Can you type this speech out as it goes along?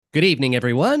Good evening,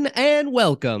 everyone, and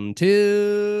welcome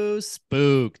to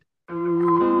Spooked.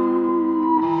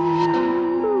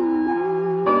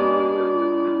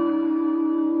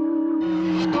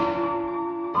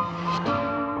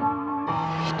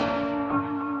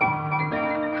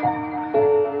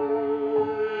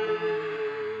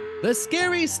 The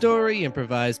Scary Story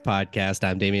Improvised Podcast.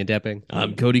 I'm Damian Depping.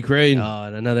 I'm Cody Crane. Oh,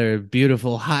 and another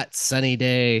beautiful, hot, sunny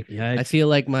day. Yeah, I feel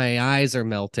like my eyes are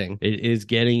melting. it is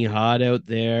getting hot out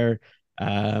there.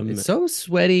 It's so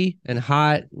sweaty and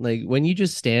hot. Like when you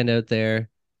just stand out there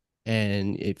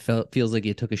and it feels like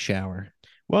you took a shower,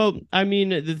 well, I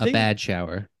mean, a bad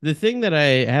shower the thing that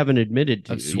I haven't admitted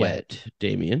to of sweat. yet,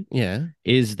 Damien, Yeah.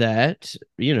 is that,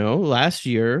 last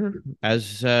year,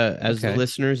 as the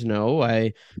listeners know,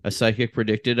 a psychic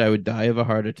predicted I would die of a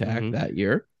heart attack that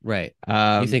year. Right.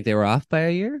 You think they were off by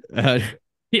a year?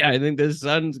 Yeah, I think the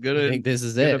sun's I think this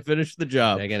is it. Finish the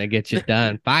job. They're gonna get you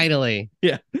done finally.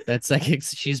 Yeah, that's like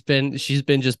she's been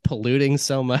just polluting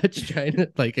so much, trying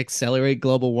to like accelerate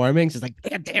global warming. She's like,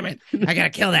 damn it, I gotta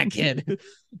kill that kid.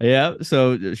 Yeah,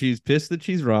 so she's pissed that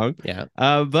she's wrong. Yeah.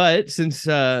 But since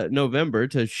November,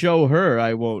 to show her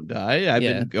I won't die, I've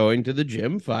been going to the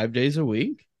gym 5 days a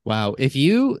week. Wow. If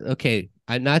you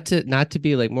I'm not to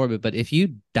be like morbid, but if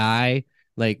you die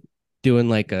like doing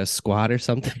like a squat or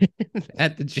something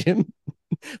at the gym,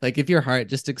 like if your heart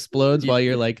just explodes while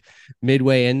you're like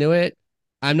midway into it,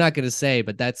 I'm not gonna say,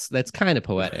 but that's kind of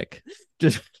poetic.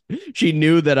 Just she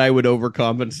knew that I would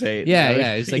overcompensate. Yeah.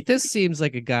 It's like, this seems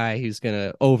like a guy who's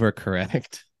gonna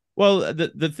overcorrect. Well,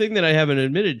 the thing that I haven't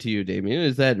admitted to you, Damien,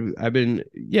 is that I've been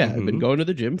going to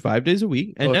the gym 5 days a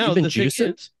week, and now you've been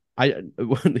juicing.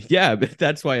 Yeah, but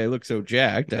that's why I look so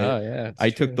jacked. I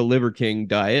took took the Liver King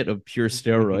diet of pure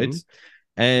steroids.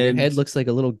 And your head looks like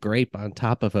a little grape on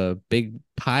top of a big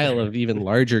pile of even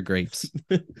larger grapes.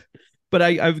 But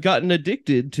I've gotten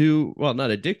addicted to, well, not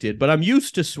addicted, but I'm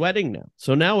used to sweating now.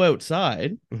 So now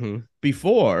outside,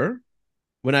 before,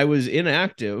 when I was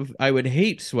inactive, I would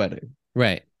hate sweating.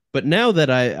 Right. But now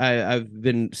that I've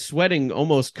been sweating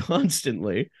almost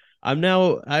constantly, I'm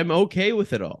okay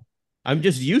with it all. I'm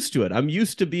just used to it. I'm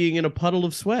used to being in a puddle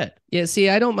of sweat. Yeah, see,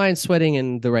 I don't mind sweating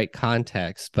in the right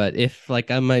context, but if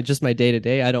like I'm just my day to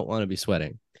day, I don't want to be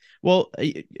sweating. Well,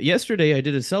 yesterday I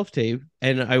did a self-tape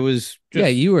and I was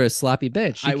you were a sloppy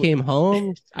bitch. You came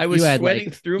home. I was sweating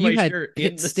through my shirt. You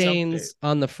had pit stains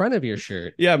on the front of your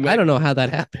shirt. Yeah, I don't know how that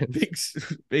happened.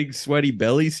 Big sweaty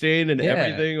belly stain and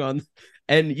everything on.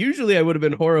 And usually I would have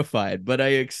been horrified, but I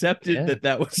accepted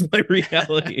that was my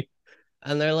reality.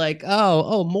 And they're like,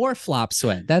 oh, more flop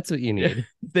sweat. That's what you need.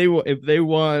 If they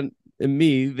want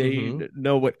me, they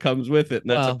know what comes with it,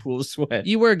 and that's a pool of sweat.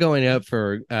 You were going out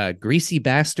for Greasy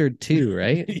Bastard too,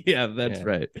 right? Yeah, that's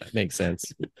right. That makes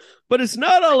sense. But it's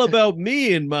not all about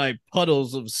me and my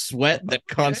puddles of sweat that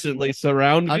constantly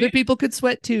surround me. Other people could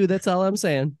sweat too. That's all I'm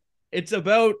saying. It's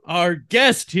about our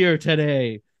guest here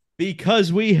today,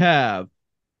 because we have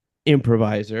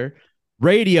improviser,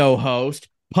 radio host,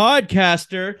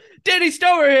 podcaster, Dani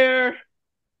Stover here.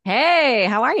 Hey,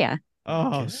 how are you?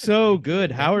 Oh, so good.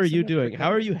 How are you doing?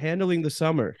 How are you handling the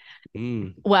summer?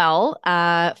 Well,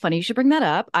 funny you should bring that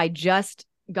up. I just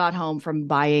got home from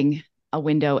buying a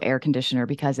window air conditioner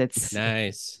because it's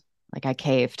nice. Like I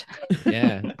caved.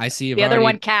 Yeah, I see. The other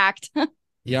one cacked.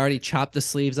 You already chopped the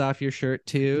sleeves off your shirt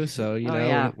too, so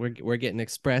we're getting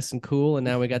express and cool, and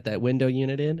now we got that window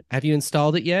unit in. Have you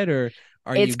installed it yet, or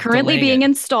it's currently being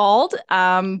installed?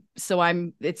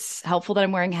 So it's helpful that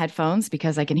I'm wearing headphones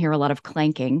because I can hear a lot of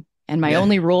clanking. And my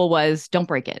only rule was don't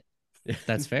break it.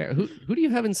 That's fair. Who do you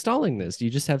have installing this? Do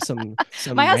you just have some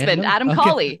my husband, Adam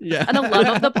Colley, and a love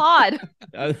of the pod.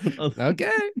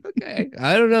 Okay.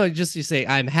 I don't know. Just you say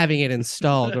I'm having it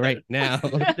installed right now.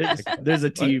 There's a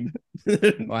team.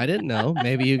 Well, I didn't know.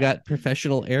 Maybe you got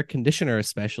professional air conditioner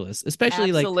specialists,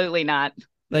 especially absolutely not.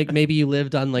 Like maybe you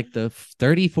lived on like the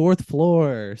 34th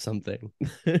floor or something.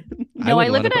 No, I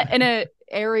live in a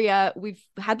area. We've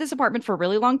had this apartment for a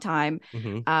really long time.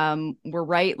 We're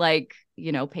right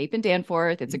Pape and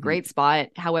Danforth. It's a great spot.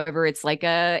 However, it's like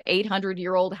a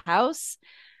 800-year-old house.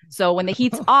 So when the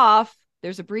heat's off,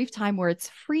 there's a brief time where it's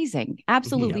freezing,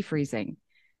 absolutely freezing.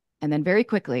 And then very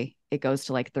quickly it goes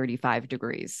to like 35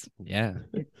 degrees. Yeah.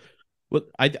 Well,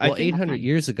 I think 800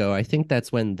 years ago, I think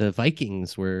that's when the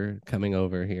Vikings were coming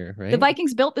over here, right? The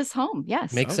Vikings built this home.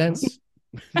 Yes. Makes sense.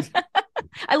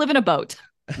 I live in a boat.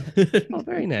 Oh,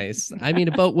 very nice. I mean,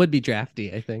 a boat would be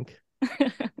drafty, I think.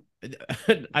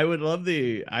 I love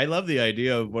the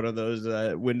idea of one of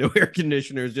those window air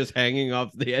conditioners just hanging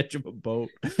off the edge of a boat.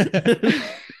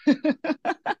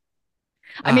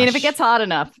 I mean, if it gets hot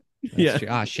enough. Yeah. True.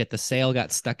 Oh shit, the sail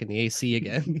got stuck in the AC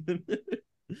again.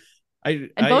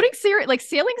 Voting serious, like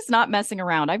sailing is not messing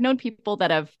around. I've known people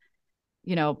that have,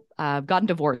 gotten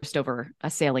divorced over a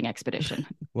sailing expedition.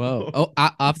 Whoa. Oh,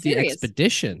 off the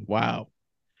expedition. Wow.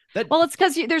 Well, it's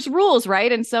because there's rules,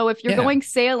 right? And so if you're going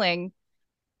sailing,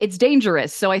 it's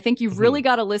dangerous. So I think you've really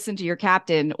got to listen to your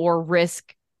captain or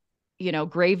risk,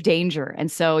 grave danger.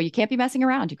 And so you can't be messing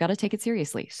around. You've got to take it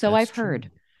seriously. So I've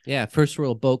heard. Yeah. First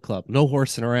rule of boat club, no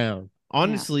horsing around.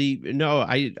 Honestly, no,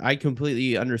 I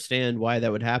completely understand why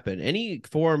that would happen. Any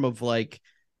form of like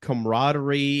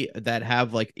camaraderie that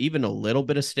have like even a little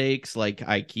bit of stakes, like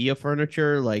IKEA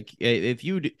furniture, like if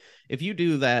you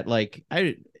do that, like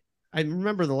I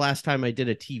remember the last time I did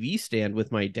a TV stand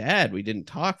with my dad, we didn't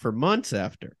talk for months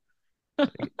after.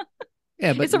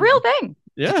 Yeah, but it's a real thing.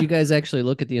 Yeah. Did you guys actually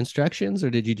look at the instructions, or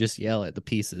did you just yell at the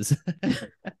pieces?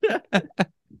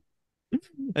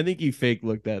 I think you fake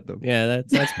looked at them. Yeah,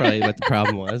 that's probably what the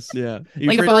problem was. Yeah.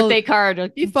 Like a birthday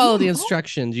card. You follow the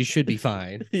instructions, you should be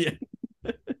fine. Yeah.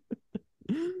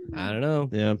 I don't know.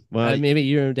 Yeah. Well, maybe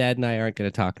your dad and I aren't going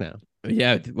to talk now.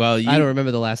 Yeah. Well, I don't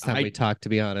remember the last time we talked, to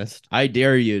be honest. I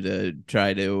dare you to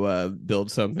try to build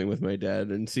something with my dad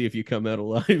and see if you come out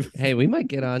alive. Hey, we might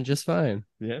get on just fine.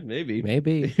 Yeah, maybe.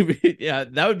 Yeah,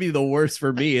 that would be the worst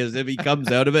for me, is if he comes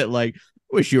out of it like,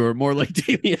 wish you were more like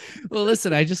Damien. Well,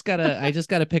 listen, I just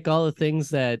gotta pick all the things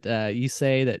that you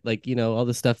say, that, like, all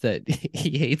the stuff that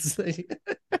he hates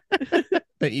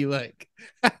that you like.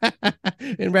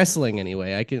 In wrestling,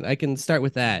 anyway. I can start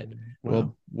with that. Wow.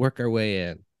 We'll work our way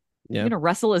in. Yeah. You're gonna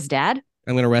wrestle his dad?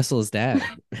 I'm gonna wrestle his dad.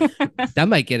 That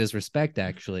might get his respect,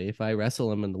 actually, if I wrestle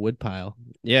him in the woodpile.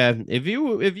 Yeah, if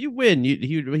you win,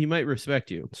 he might respect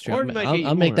you. Or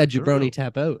I'll make that jabroni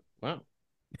tap out. Wow.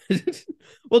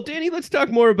 Well, Danny, let's talk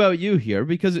more about you here,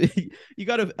 because you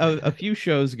got a few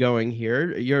shows going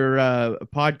here. Your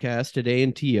podcast Today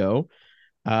in TO,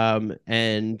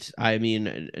 and I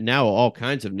mean, now all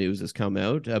kinds of news has come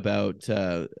out about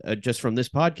just from this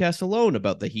podcast alone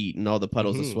about the heat and all the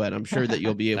puddles of sweat. I'm sure that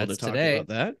you'll be able to talk about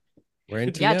that. We're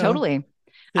in TO. Yeah, totally.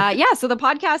 So the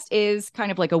podcast is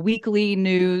kind of like a weekly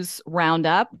news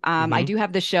roundup. I do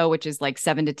have the show, which is like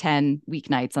 7 to 10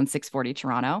 weeknights on 640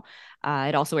 Toronto.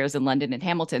 It also airs in London and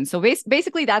Hamilton. So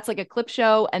basically that's like a clip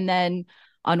show. And then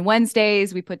on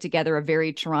Wednesdays, we put together a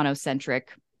very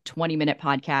Toronto-centric 20-minute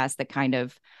podcast that kind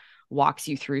of walks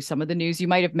you through some of the news you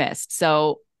might have missed.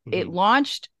 So it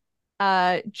launched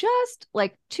just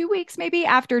like 2 weeks maybe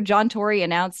after John Tory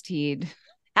announced he'd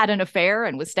had an affair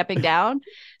and was stepping down.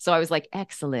 So I was like,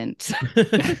 excellent.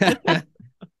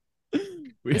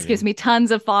 This gives me tons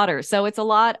of fodder. So it's a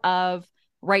lot of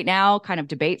right now kind of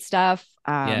debate stuff.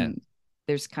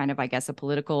 There's kind of, I guess, a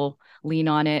political lean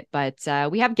on it, but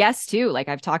we have guests too. Like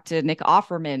I've talked to Nick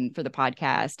Offerman for the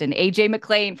podcast and AJ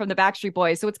McLean from the Backstreet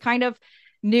Boys. So it's kind of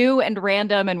new and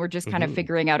random, and we're just kind of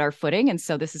figuring out our footing. And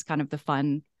so this is kind of the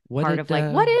fun part of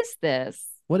like, what is this?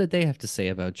 What did they have to say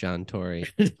about John Tory?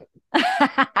 Who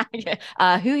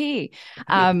he?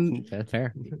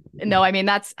 Fair. No, I mean,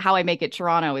 that's how I make it.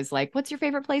 Toronto is like, what's your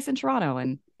favorite place in Toronto?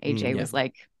 And AJ was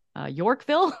like,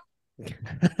 Yorkville.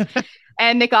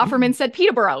 And Nick Offerman said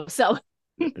Peterborough. So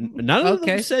none of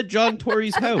them said John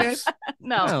Tory's house.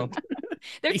 No.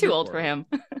 They're too old for him.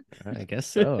 I guess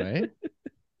so, right?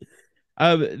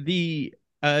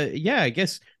 I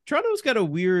guess Toronto's got a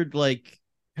weird, like,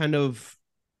 kind of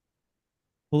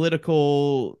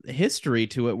political history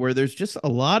to it, where there's just a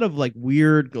lot of like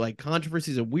weird, like,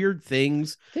 controversies and weird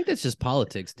things. I think that's just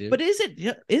politics, dude. But isn't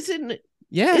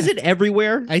is it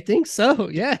everywhere? I think so.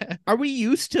 Yeah. Are we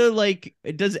used to, like,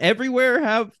 does everywhere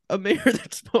have a mayor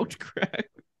that smoked crack?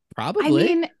 Probably. I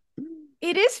mean,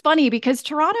 it is funny because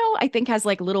Toronto, I think, has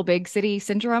like little big city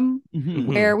syndrome,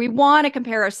 where we want to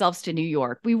compare ourselves to New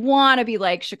York. We want to be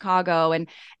like Chicago,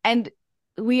 and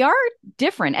we are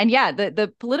different. And yeah,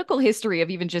 the political history of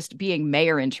even just being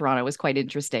mayor in Toronto was quite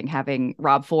interesting. Having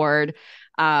Rob Ford,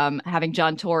 having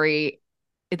John Tory,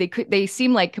 they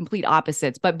seem like complete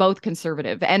opposites, but both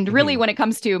conservative. And really, when it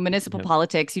comes to municipal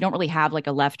politics, you don't really have like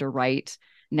a left or right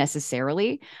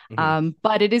necessarily.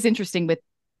 But it is interesting with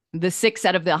the 6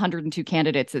 out of the 102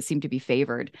 candidates that seem to be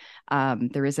favored.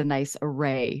 There is a nice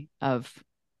array of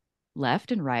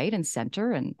left and right and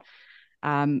center. And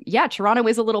Toronto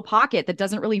is a little pocket that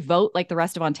doesn't really vote like the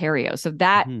rest of Ontario. So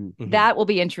that will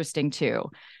be interesting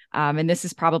too. And this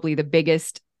is probably the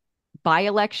biggest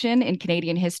by-election in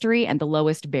Canadian history and the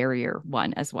lowest barrier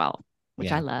one as well,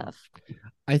 which I love.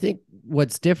 I think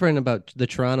what's different about the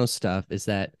Toronto stuff is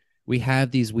that we have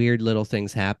these weird little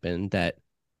things happen that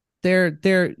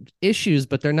they're issues,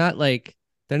 but they're not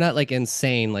They're not like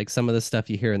insane like some of the stuff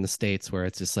you hear in the States where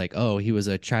it's just like, oh, he was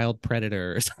a child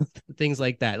predator or something, things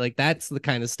like that. Like that's the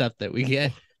kind of stuff that we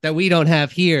get that we don't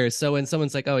have here. So when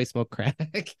someone's like, oh, he smoked crack,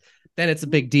 then it's a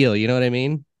big deal. You know what I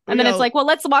mean? And then it's like, well,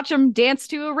 let's watch him dance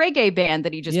to a reggae band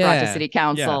that he just brought to city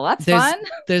council. That's fun.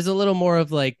 There's a little more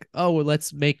of like, oh, well,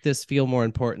 let's make this feel more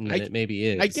important than it maybe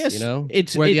is. I guess, you know,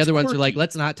 it's where the other quirky. ones are like,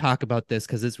 let's not talk about this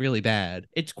because it's really bad.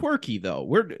 It's quirky though.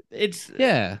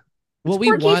 Well,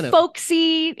 we want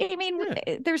folksy. I mean,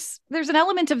 there's an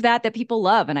element of that people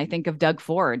love, and I think of Doug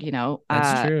Ford. You know,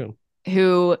 that's true.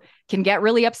 Who can get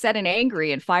really upset and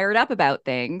angry and fired up about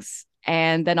things.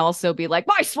 And then also be like,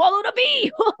 I swallowed a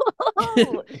bee.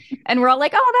 And we're all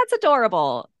like, oh, that's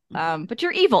adorable. But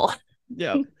you're evil.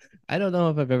 Yeah. I don't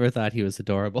know if I've ever thought he was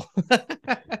adorable.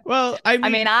 Well, I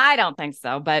mean, I don't think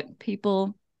so. But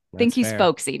people think he's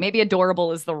folksy. Maybe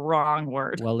adorable is the wrong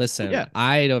word. Well, listen,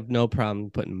 I have no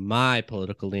problem putting my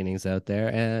political leanings out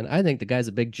there. And I think the guy's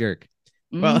a big jerk.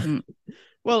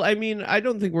 Well, I mean, I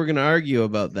don't think we're going to argue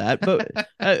about that, but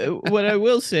what I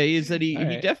will say is that he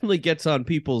definitely gets on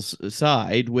people's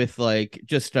side with like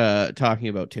just talking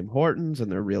about Tim Hortons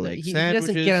and their real egg sandwiches.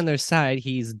 He doesn't get on their side.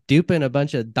 He's duping a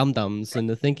bunch of dum-dums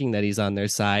into thinking that he's on their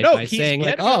side by saying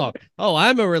like, oh,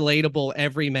 I'm a relatable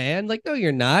everyman. Like, no,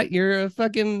 you're not. You're a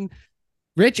fucking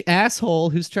rich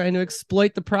asshole who's trying to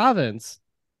exploit the province.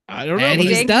 I don't know. And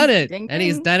he's done it. And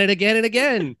he's done it again and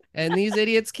again. And these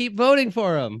idiots keep voting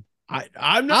for him.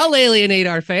 I'll alienate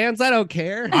our fans. I don't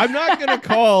care. I'm not going to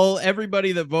call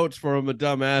everybody that votes for him a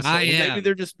dumbass. Maybe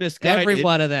they're just misguided. Every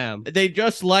one of them. They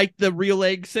just like the real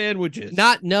egg sandwiches.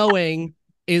 Not knowing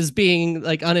is being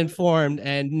like uninformed,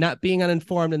 and not being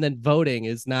uninformed and then voting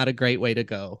is not a great way to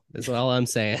go. That's all I'm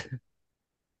saying.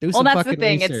 Well, that's the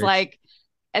thing. Research. It's like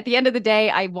at the end of the day,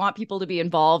 I want people to be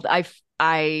involved.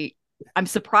 I'm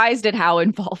surprised at how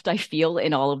involved I feel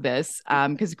in all of this.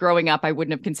 Because growing up, I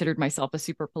wouldn't have considered myself a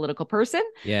super political person.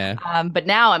 Yeah. But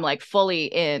now I'm like fully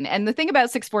in. And the thing about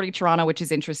 640 Toronto, which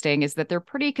is interesting, is that they're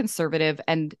pretty conservative,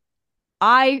 and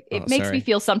it makes me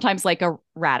feel sometimes like a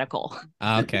radical.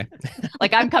 Okay.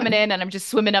 Like I'm coming in and I'm just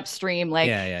swimming upstream. Like,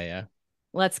 yeah.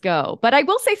 Let's go. But I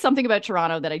will say something about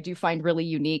Toronto that I do find really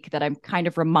unique, that I'm kind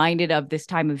of reminded of this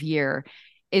time of year,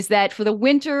 is that for the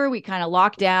winter, we kind of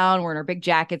lock down. We're in our big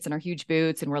jackets and our huge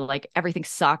boots, and we're like, everything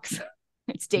sucks.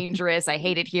 It's dangerous. I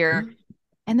hate it here.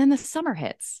 And then the summer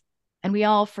hits, and we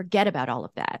all forget about all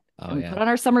of that. And we put on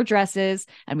our summer dresses,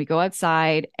 and we go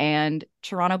outside, and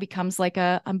Toronto becomes like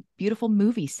a beautiful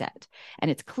movie set. And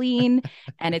it's clean,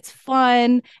 and it's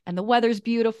fun, and the weather's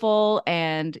beautiful,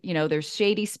 and, you know, there's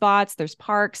shady spots, there's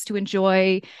parks to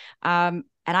enjoy. And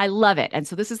I love it. And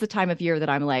so this is the time of year that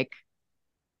I'm like,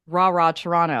 rah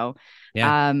Toronto.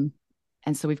 And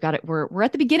so we've got it. We're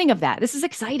at the beginning of that. This is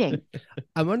exciting.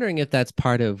 I'm wondering if that's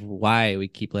part of why we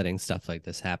keep letting stuff like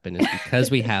this happen, is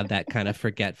because we have that kind of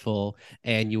forgetful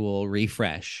annual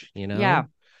refresh, you know? Yeah.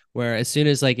 Where as soon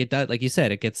as like it does, like you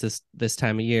said, it gets this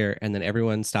time of year, and then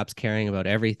everyone stops caring about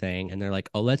everything, and they're like,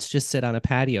 oh, let's just sit on a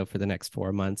patio for the next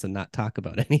 4 months and not talk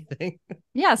about anything.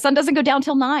 Yeah, sun doesn't go down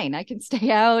till 9. I can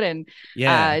stay out, and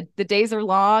the days are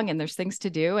long, and there's things to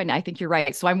do. And I think you're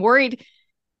right. So I'm worried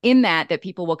in that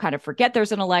people will kind of forget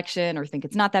there's an election or think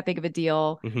it's not that big of a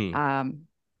deal.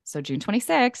 So June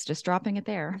 26th, just dropping it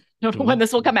there. I don't know when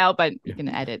this will come out, but you can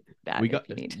edit that.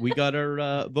 We got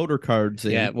our voter cards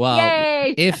in. Yeah, well,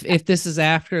 yay! if this is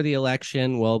after the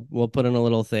election, we'll put in a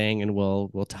little thing and we'll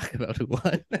talk about who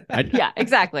won. Yeah,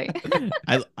 exactly.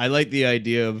 I like the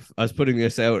idea of us putting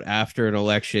this out after an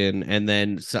election, and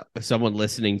then someone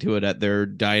listening to it at their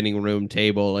dining room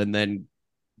table, and then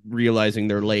realizing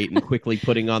they're late and quickly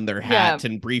putting on their hat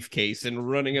and briefcase and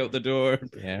running out the door.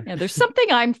 Yeah, there's something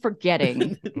I'm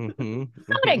forgetting.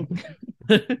 Voting.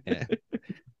 Yeah.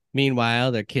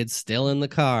 Meanwhile, their kid's still in the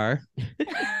car. Hey,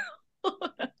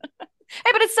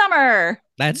 but it's summer.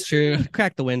 That's true.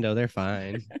 Crack the window. They're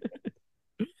fine.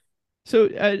 So,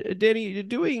 Dani,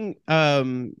 doing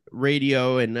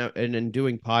radio and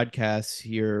doing podcasts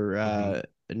here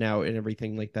now and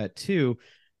everything like that too.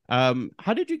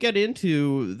 How did you get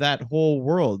into that whole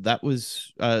world? That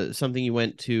was something you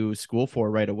went to school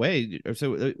for right away.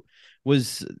 So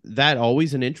was that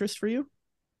always an interest for you?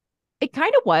 It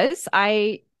kind of was.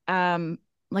 I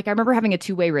remember having a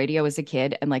two-way radio as a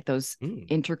kid, and like those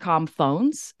intercom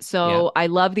phones. So I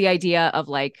love the idea of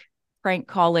like prank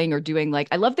calling or doing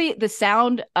I love the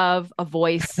sound of a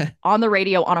voice on the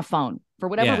radio on a phone. For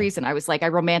whatever reason, I was like, I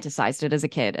romanticized it as a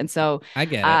kid. And so I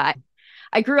get it.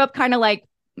 I grew up kind of like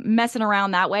messing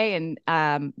around that way. And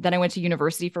then I went to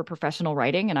university for professional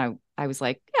writing, and I was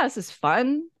like, yeah, this is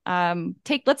fun.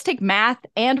 let's take math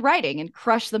and writing and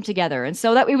crush them together. And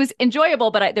so that it was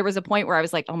enjoyable, but there was a point where I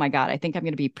was like, oh my God, I think I'm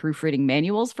going to be proofreading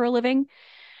manuals for a living.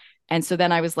 And so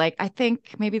then I was like, I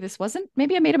think maybe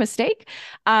maybe I made a mistake.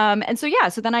 And so, yeah,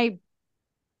 so then I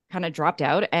kind of dropped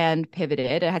out and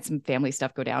pivoted. I had some family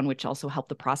stuff go down, which also helped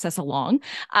the process along.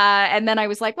 And then I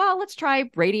was like, well, let's try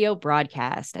radio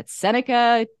broadcast at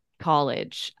Seneca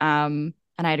College. And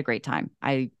I had a great time.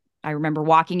 I remember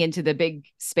walking into the big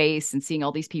space and seeing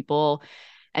all these people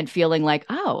and feeling like,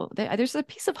 oh, there's a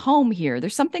piece of home here.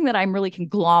 There's something that I'm really can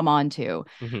glom onto.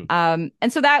 And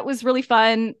so that was really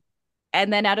fun.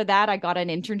 And then out of that, I got an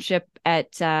internship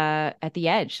at The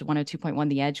Edge, 102.1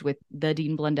 The Edge, with the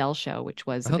Dean Blundell show, which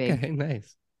was a big,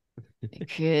 nice.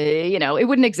 It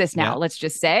wouldn't exist now, let's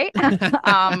just say.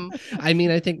 I mean,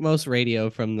 I think most radio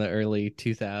from the early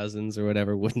 2000s or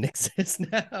whatever wouldn't exist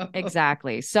now.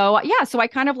 Exactly. So yeah, so I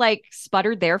kind of like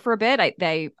sputtered there for a bit.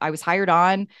 I was hired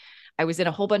on. I was in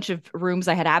a whole bunch of rooms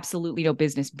I had absolutely no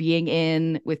business being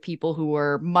in, with people who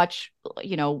were much,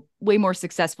 way more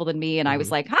successful than me. And I was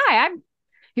like, hi,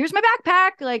 here's my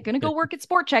backpack, like gonna go work at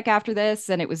Sport Check after this.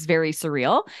 And it was very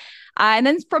surreal. And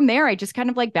then from there, I just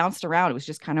kind of like bounced around. It was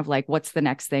just kind of like, what's the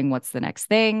next thing? What's the next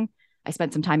thing? I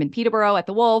spent some time in Peterborough at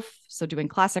the Wolf. So doing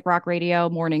classic rock radio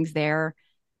mornings there.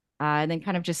 And then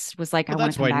kind of just was like, I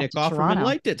want to come back to Toronto. That's why Nick Offerman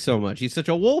liked it so much. He's such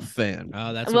a Wolf fan.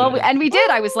 Oh, that's and we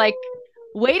did. I was like,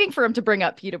 waiting for him to bring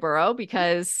up Peterborough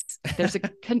because there's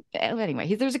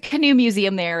there's a canoe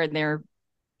museum there, and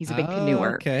he's a big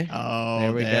canoeer. Okay. Oh,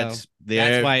 there we go.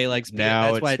 That's why he likes.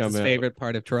 That's why it's his favorite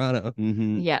part of Toronto.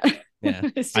 Yeah. Yeah.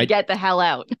 To get the hell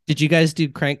out. Did you guys do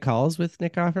crank calls with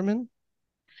Nick Offerman?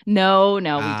 No, we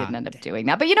didn't end up doing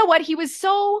that. But you know what? He was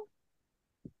so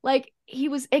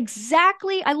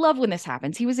exactly. I love when this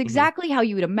happens. He was exactly how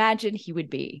you would imagine he would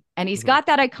be, and he's got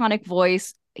that iconic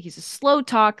voice. He's a slow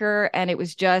talker, and it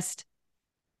was just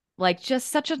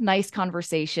such a nice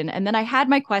conversation. And then I had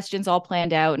my questions all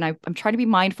planned out, and I'm trying to be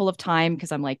mindful of time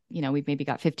because I'm like, we've maybe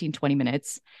got 15, 20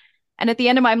 minutes. And at the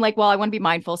end of I'm like, well, I want to be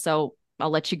mindful, so I'll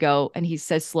let you go. And he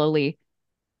says slowly,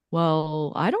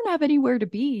 well, I don't have anywhere to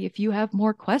be if you have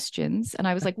more questions. And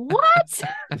I was like, what?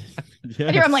 And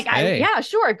here I'm like, yeah,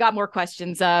 sure. I've got more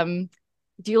questions. Do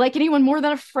you like anyone more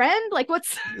than a friend? Like, what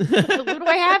do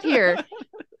I have here?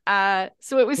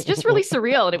 So it was just really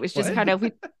surreal. And it was just kind of,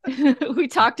 we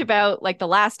talked about like The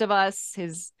Last of Us,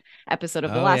 his episode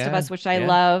of The Last of Us, which I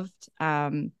loved.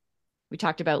 We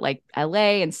talked about like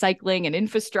LA and cycling and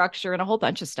infrastructure and a whole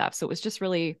bunch of stuff. So it was just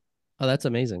really, that's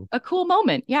amazing. A cool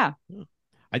moment. Yeah.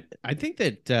 I think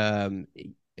that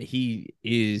he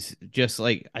is just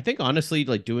like, I think honestly,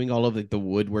 like doing all of the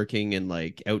woodworking and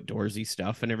like outdoorsy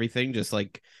stuff and everything, just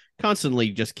like constantly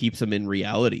just keeps him in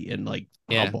reality and like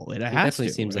humble. It definitely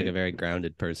seems like a very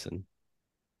grounded person.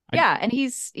 Yeah, and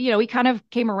he's he kind of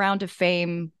came around to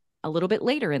fame a little bit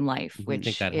later in life, which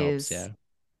I think that helps,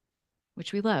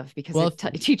 which we love because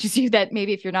it teaches you that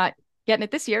maybe if you're not getting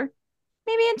it this year,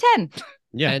 maybe in 10.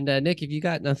 Yeah, and Nick, if you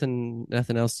got nothing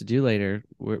else to do later,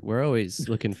 we're always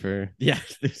looking for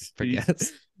for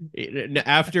guests.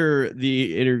 After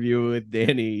the interview with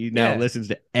Dani, he now listens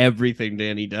to everything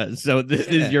Dani does. So this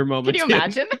is your moment. Can you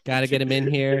imagine? Got to get him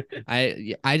in here.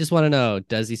 I just want to know: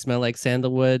 does he smell like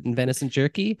sandalwood and venison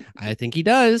jerky? I think he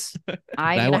does.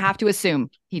 I'm gonna have to assume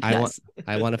he does.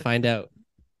 I want to find out.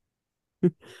 I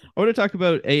want to talk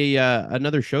about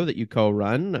another show that you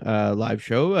co-run, live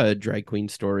show, Drag Queen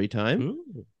Story Time.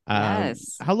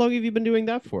 Yes. How long have you been doing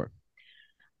that for?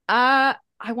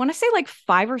 I want to say like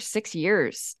 5 or 6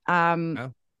 years.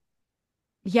 Wow.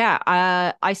 Yeah.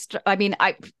 I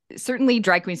certainly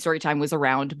Drag Queen Story Time was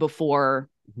around before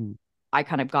I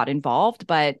kind of got involved,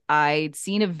 but I'd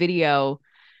seen a video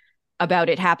about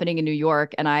it happening in New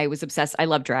York, and I was obsessed. I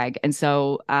love drag, and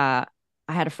so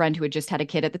I had a friend who had just had a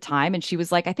kid at the time, and she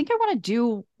was like, I think I want to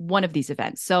do one of these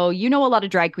events. So, a lot of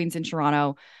drag queens in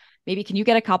Toronto, maybe can you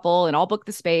get a couple and I'll book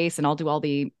the space and I'll do all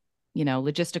the,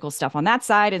 logistical stuff on that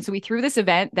side. And so we threw this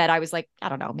event that I was like, I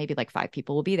don't know, maybe like 5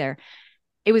 people will be there.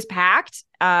 It was packed.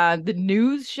 The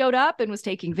news showed up and was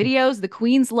taking videos. The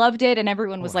queens loved it. And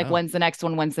everyone was like, when's the next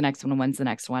one? When's the next one? When's the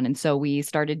next one? And so we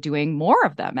started doing more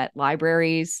of them at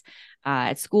libraries,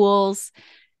 at schools.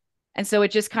 And so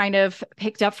it just kind of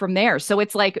picked up from there. So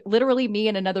it's like literally me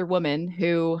and another woman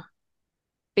who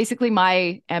basically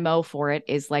my MO for it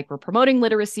is like, we're promoting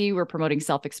literacy, we're promoting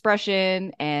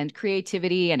self-expression and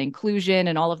creativity and inclusion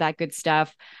and all of that good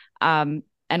stuff. And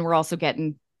we're also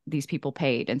getting these people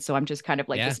paid. And so I'm just kind of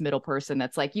like this middle person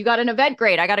that's like, you got an event?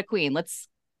 Great. I got a queen. Let's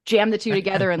jam the two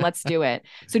together and let's do it.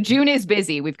 So June is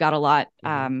busy. We've got a lot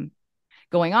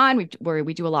going on. Where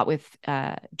we do a lot with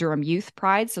Durham Youth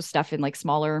Pride, so stuff in like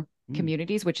smaller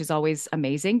communities, which is always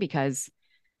amazing because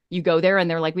you go there and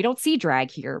they're like, we don't see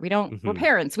drag here. We're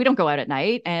parents. We don't go out at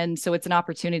night. And so it's an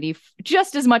opportunity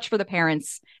just as much for the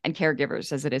parents and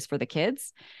caregivers as it is for the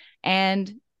kids.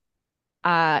 And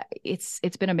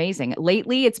it's been amazing.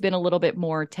 Lately, it's been a little bit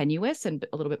more tenuous and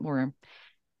a little bit more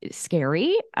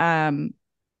scary.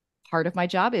 Part of my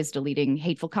job is deleting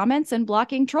hateful comments and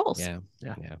blocking trolls. Yeah.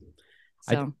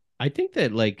 So I think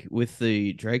that like with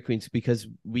the drag queens, because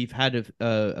we've had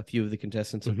a few of the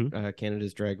contestants of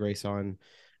Canada's Drag Race on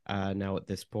now at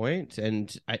this point,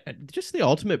 and I just the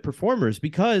ultimate performers,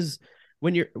 because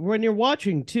when you're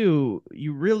watching too,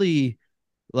 you really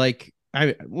like.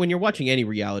 When you're watching any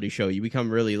reality show, you become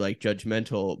really like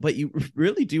judgmental, but you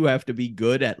really do have to be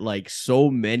good at like so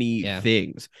many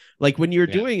things. Like when you're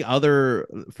doing other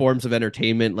forms of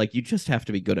entertainment, like you just have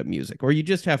to be good at music, or you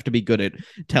just have to be good at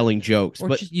telling jokes.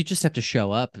 Or you just have to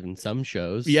show up in some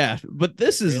shows. Yeah, but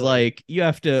this is like you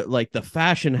have to like the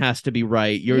fashion has to be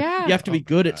right. You have to be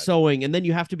good at sewing, and then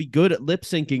you have to be good at lip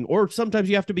syncing, or sometimes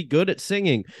you have to be good at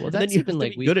singing. Well, and that's then you even have to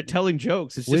like be good at telling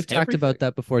jokes. We've talked about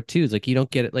that before too. It's like you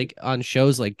don't get it like on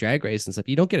shows like Drag Race and stuff.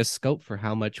 You don't get a scope for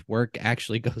how much work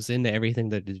actually goes into everything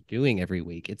that is doing every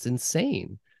week. It's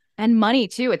insane. And money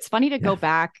too. It's funny to go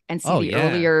back and see the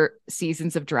earlier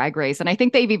seasons of Drag Race. And I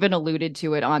think they've even alluded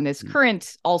to it on this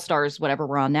current All Stars, whatever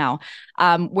we're on now,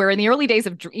 where in the early days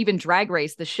of even Drag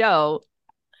Race, the show,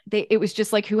 it was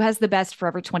just like, who has the best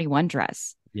Forever 21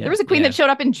 dress? Yeah. There was a queen that showed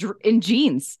up in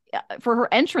jeans for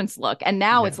her entrance look. And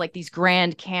now it's like these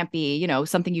grand, campy,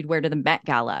 something you'd wear to the Met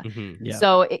Gala.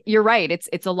 So you're right.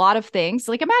 It's a lot of things.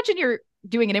 Like imagine you're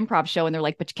doing an improv show and they're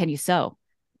like, but can you sew?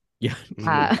 Yeah.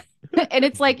 And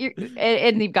it's like,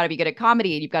 and you've got to be good at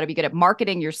comedy and you've got to be good at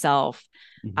marketing yourself.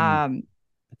 I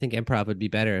think improv would be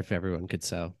better if everyone could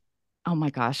sew. Oh my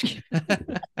gosh.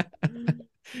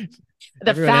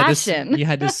 Everyone fashion. You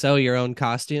had to sew your own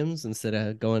costumes instead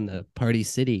of going to Party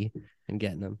City and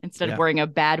getting them. Instead of wearing a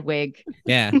bad wig.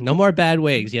 Yeah, no more bad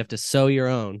wigs. You have to sew your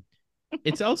own.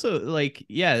 It's also like,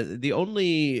 the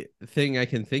only thing I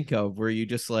can think of where you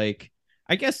just like,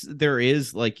 I guess there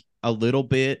is like a little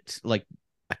bit, like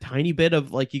a tiny bit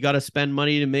of like, you got to spend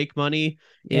money to make money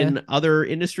in other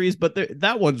industries, but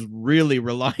that one's really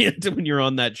reliant when you're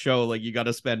on that show. Like you got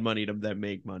to spend money to then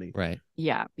make money. Right.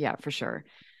 Yeah, for sure.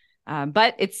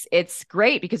 But it's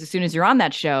great because as soon as you're on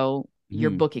that show, your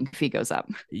booking fee goes up.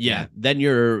 Yeah, then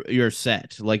you're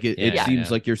set. Like it seems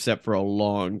like you're set for a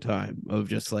long time of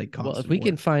just like constant if we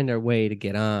can find our way to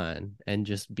get on and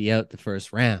just be out the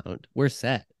first round, we're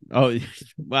set. Oh,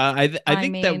 well, I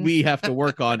think that we have to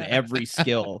work on every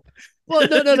skill. Well,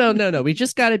 no. We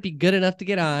just got to be good enough to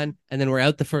get on, and then we're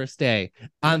out the first day.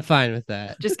 I'm fine with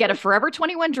that. Just get a Forever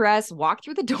 21 dress, walk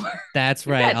through the door. That's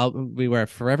right. We wear a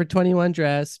Forever 21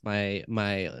 dress, my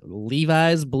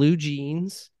Levi's blue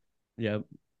jeans. Yep.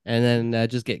 And then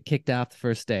just get kicked off the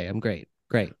first day. I'm great.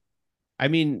 I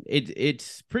mean,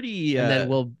 it's pretty. And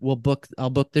then I'll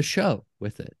book the show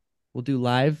with it. We'll do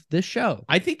live this show.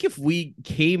 I think if we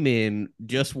came in,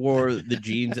 just wore the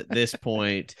jeans at this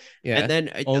point, and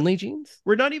then only jeans,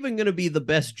 we're not even going to be the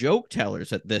best joke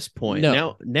tellers at this point.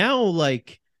 No. Now,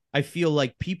 like I feel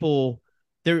like people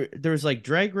there's like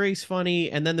Drag Race funny,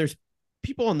 and then there's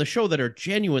people on the show that are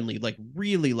genuinely like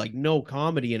really like no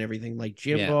comedy and everything, like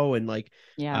Jimbo and like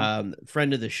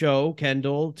friend of the show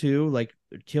Kendall too, like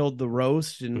killed the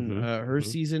roast in her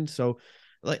season. So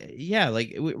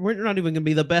like we're not even gonna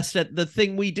be the best at the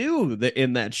thing we do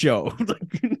in that show.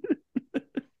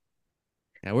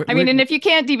 And if you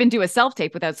can't even do a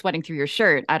self-tape without sweating through your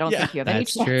shirt, I don't think you have any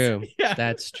chance. True. Yeah.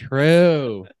 That's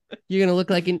true. You're gonna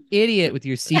look like an idiot with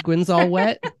your sequins all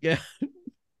wet. Yeah.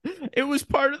 It was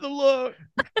part of the look.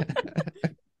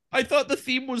 I thought the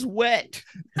theme was wet.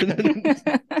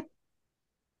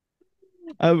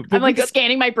 I'm like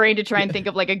scanning my brain to try and think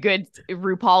of like a good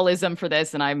RuPaulism for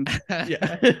this, and I'm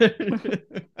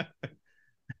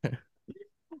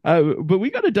but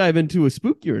we got to dive into a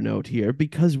spookier note here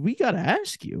because we got to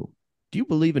ask you: do you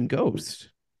believe in ghosts?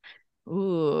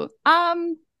 Ooh,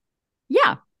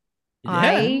 yeah.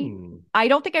 I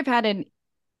don't think I've had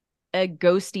a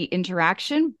ghosty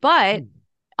interaction, but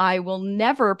I will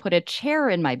never put a chair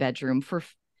in my bedroom for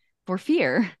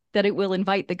fear that it will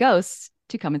invite the ghosts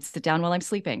to come and sit down while I'm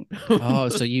sleeping. Oh,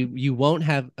 so you won't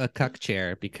have a cuck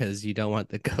chair because you don't want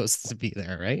the ghosts to be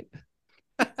there, right?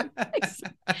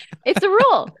 It's a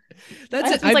rule.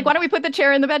 That's it. Like, why don't we put the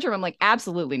chair in the bedroom? I'm like,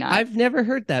 absolutely not. I've never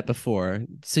heard that before.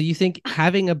 So you think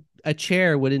having a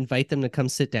chair would invite them to come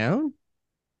sit down?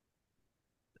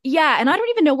 Yeah, and I don't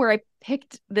even know where I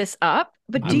picked this up,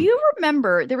 But do you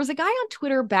remember there was a guy on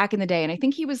Twitter back in the day, and I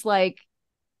think he was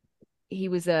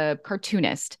a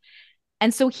cartoonist.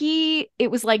 And so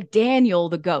it was like Daniel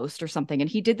the Ghost or something. And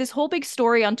he did this whole big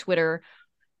story on Twitter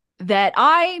that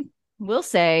I will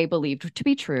say believed to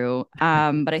be true.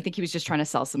 But I think he was just trying to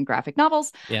sell some graphic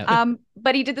novels. Yeah.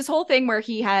 But he did this whole thing where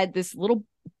he had this little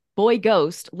boy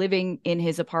ghost living in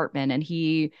his apartment, and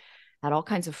he had all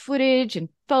kinds of footage and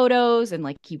photos, and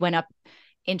like he went up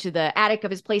into the attic of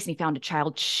his place and he found a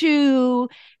child's shoe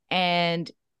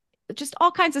and just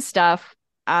all kinds of stuff.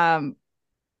 And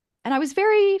I was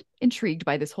very intrigued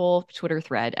by this whole Twitter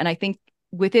thread. And I think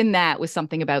within that was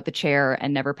something about the chair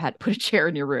and never put a chair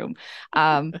in your room.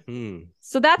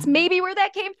 So that's maybe where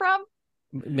that came from.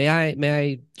 May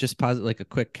I just posit like a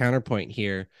quick counterpoint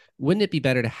here? Wouldn't it be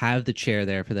better to have the chair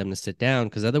there for them to sit down?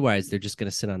 Because otherwise they're just going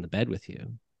to sit on the bed with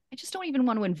you. I just don't even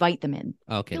want to invite them in.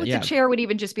 Okay. The chair would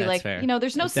even just be like, fair.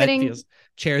 There's no sitting.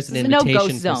 Chair's an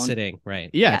invitation for sitting, right?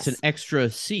 Yeah, yes. It's an extra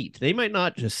seat. They might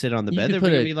not just sit on the bed. They're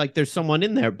going to be like, there's someone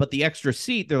in there. But the extra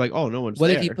seat, they're like, oh, no one's there.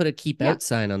 What if you put a keep out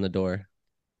sign on the door?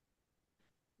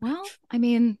 Well, I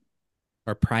mean.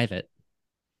 Or private.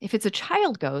 If it's a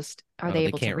child ghost, are they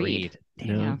able to read?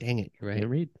 Dang it, you're right. Can't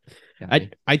read.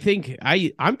 I think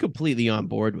I'm completely on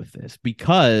board with this,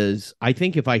 because I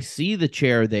think if I see the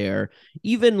chair there,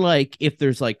 even like if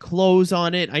there's like clothes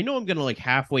on it, I know I'm gonna like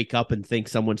half wake up and think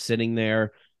someone's sitting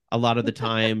there a lot of the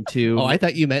time too. Oh, I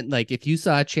thought you meant like if you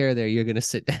saw a chair there, you're gonna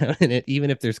sit down in it,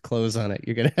 even if there's clothes on it.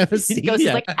 You're gonna have a seat. Ghost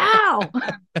is like, ow,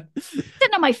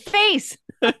 sitting on my face.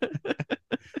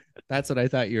 That's what I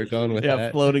thought you were going with.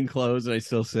 Yeah, floating clothes, and I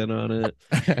still sit on it.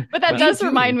 But that does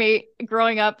remind me,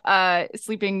 growing up,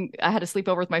 sleeping, I had a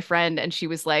sleepover with my friend, and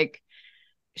she's like,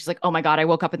 oh my God, I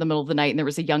woke up in the middle of the night and there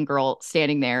was a young girl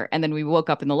standing there. And then we woke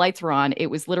up and the lights were on. It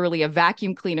was literally a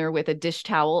vacuum cleaner with a dish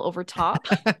towel over top.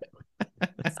 So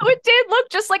it did look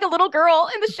just like a little girl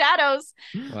in the shadows.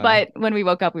 Wow. But when we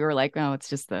woke up, we were like, oh, it's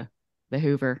just the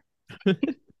Hoover.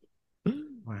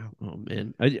 Wow. Oh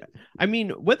man. I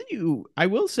mean, I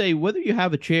will say whether you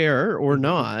have a chair or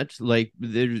not, like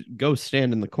there's ghosts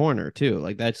stand in the corner too.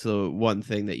 Like that's the one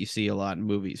thing that you see a lot in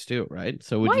movies too, right?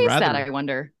 So why is that, I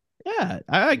wonder? Yeah,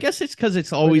 I guess it's because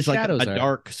it's always like a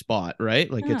dark spot, right?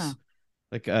 Like it's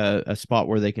like a spot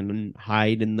where they can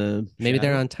hide in the Maybe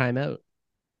they're on timeout.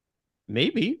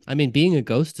 Maybe. I mean, being a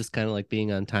ghost is kind of like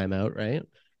being on timeout, right?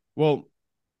 Well,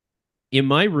 in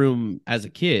my room as a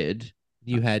kid,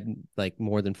 you had like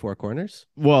more than 4 corners?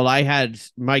 Well,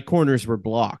 my corners were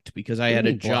blocked because I had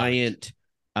a giant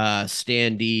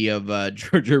standee of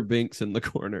Jar Jar Binks in the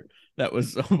corner that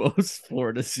was almost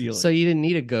floor to ceiling. So you didn't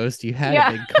need a ghost. You had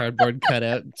a big cardboard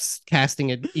cutout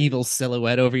casting an evil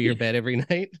silhouette over your bed every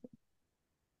night.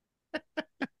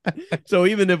 So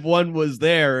even if one was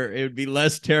there, it would be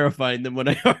less terrifying than what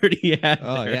I already had.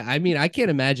 Oh, yeah. I mean, I can't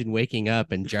imagine waking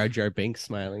up and Jar Jar Binks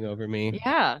smiling over me.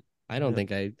 Yeah. I don't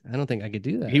think I could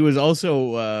do that. He was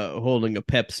also holding a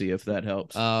Pepsi, if that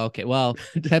helps. Oh, okay. Well,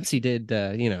 Pepsi did,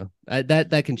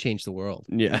 that can change the world.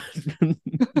 Yeah.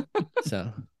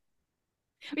 So.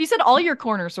 You said all your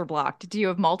corners were blocked. Do you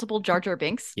have multiple Jar Jar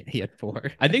Binks? Yeah, he had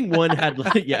 4. I think one had,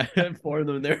 4 of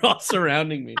them. They're all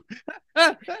surrounding me.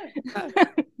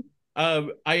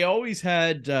 I always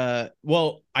had, I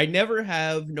never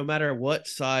have, no matter what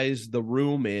size the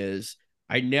room is,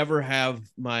 I never have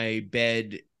my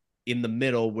bed in the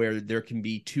middle where there can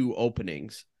be 2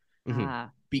 openings.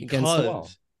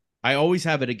 Because I always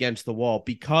have it against the wall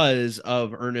because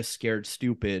of Ernest Scared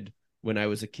Stupid. When I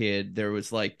was a kid, there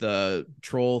was like the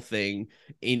troll thing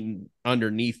in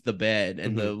underneath the bed,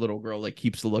 and the little girl like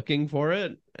keeps looking for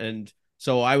it. And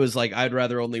so I was like, I'd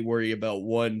rather only worry about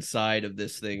one side of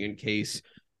this thing in case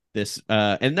this,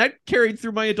 and that carried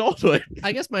through my adulthood.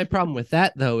 I guess my problem with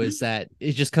that though is that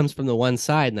it just comes from the one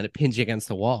side and then it pins you against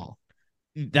the wall.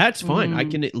 That's fine. I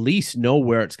can at least know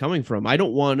where it's coming from. I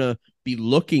don't want to be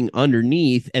looking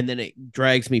underneath and then it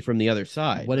drags me from the other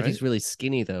side. What if he's really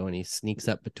skinny though and he sneaks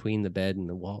up between the bed and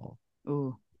the wall?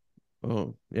 Ooh.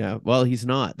 Oh, yeah. Well, he's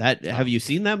not. Have you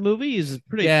seen that movie? He's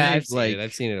pretty big.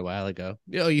 I've seen it a while ago.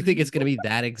 Oh, you think it's going to be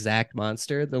that exact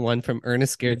monster? The one from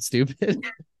Ernest Scared Stupid?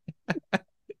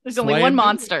 There's only one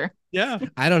monster. Yeah.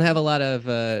 I don't have a lot of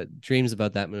dreams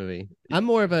about that movie. I'm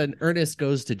more of an Ernest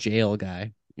goes to jail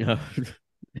guy. Yeah.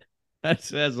 That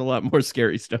has a lot more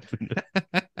scary stuff in it.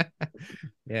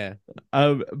 Yeah.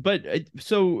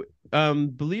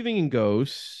 Believing in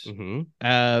ghosts,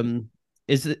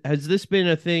 has this been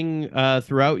a thing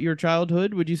throughout your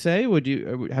childhood, would you say?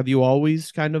 Have you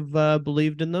always kind of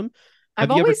believed in them?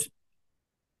 I've always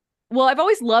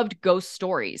loved ghost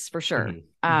stories for sure.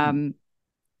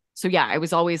 So yeah, I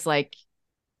was always like,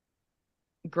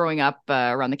 growing up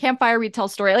around the campfire, we'd tell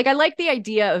story. Like I like the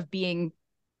idea of being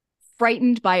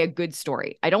frightened by a good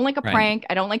story. I don't like a prank.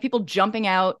 I don't like people jumping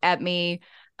out at me.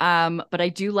 But I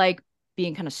do like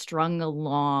being kind of strung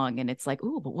along, and it's like,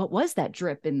 ooh, but what was that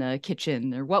drip in the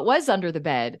kitchen, or what was under the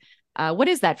bed? What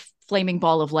is that flaming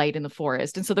ball of light in the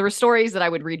forest? And so there were stories that I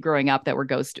would read growing up that were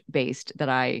ghost based that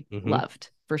I loved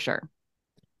for sure.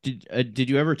 Did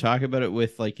you ever talk about it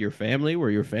with like your family? Were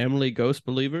your family ghost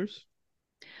believers?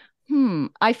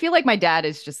 I feel like my dad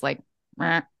is just like,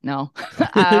 no.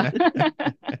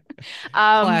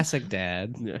 Classic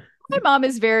dad. My mom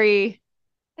is very,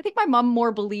 I think my mom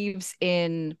more believes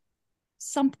in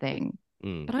something,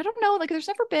 but I don't know. Like I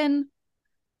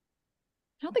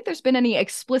don't think there's been any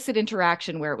explicit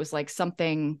interaction where it was like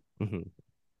something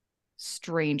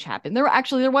strange happened.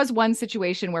 There was one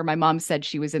situation where my mom said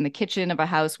she was in the kitchen of a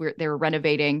house where they were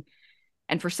renovating,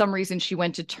 and for some reason she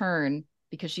went to turn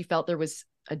because she felt there was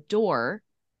a door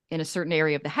in a certain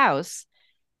area of the house.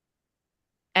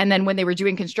 And then when they were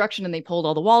doing construction and they pulled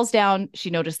all the walls down, she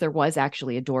noticed there was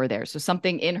actually a door there. So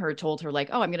something in her told her like,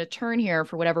 oh, I'm going to turn here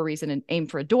for whatever reason and aim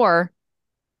for a door.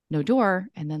 No door.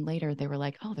 And then later they were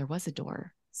like, oh, there was a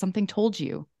door. Something told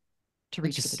you to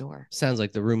reach for the door. Sounds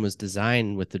like the room was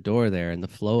designed with the door there, and the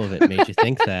flow of it made you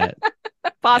think that.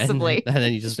 Possibly. And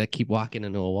then you just keep walking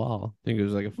into a wall. I think it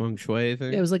was like a feng shui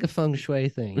thing. Yeah, it was like a feng shui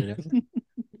thing, you know.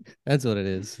 That's what it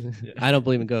is. Yeah. I don't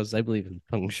believe in ghosts. I believe in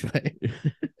feng shui.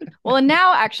 Well, and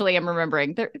now actually I'm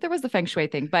remembering there was the feng shui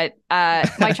thing, but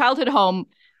my childhood home.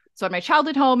 So at my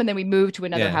childhood home, and then we moved to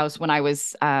another house when I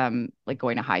was like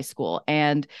going to high school,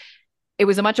 and it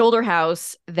was a much older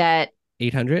house that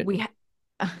 800. We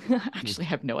actually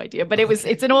have no idea, but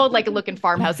it's an old like looking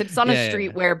farmhouse. It's on a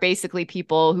street where basically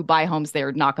people who buy homes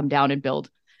there knock them down and build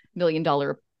 $1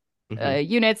 million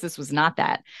units. This was not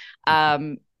that.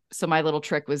 So my little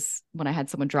trick was when I had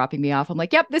someone dropping me off, I'm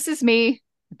like, yep, this is me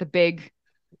at the big,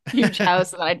 huge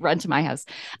house. And then I'd run to my house.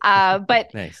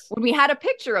 But nice. When we had a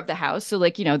picture of the house, so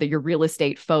like, your real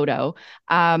estate photo,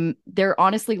 there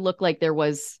honestly looked like there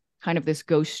was kind of this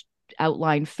ghost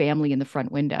outline family in the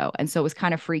front window. And so it was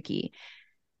kind of freaky.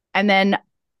 And then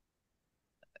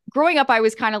growing up, I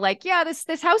was kind of like, yeah,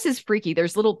 this house is freaky.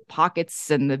 There's little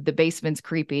pockets and the basement's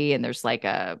creepy and there's like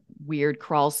a weird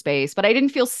crawl space, but I didn't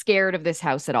feel scared of this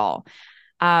house at all.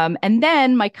 And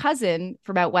then my cousin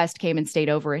from out west came and stayed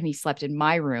over, and he slept in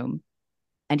my room,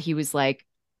 and he was like,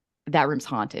 that room's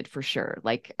haunted for sure.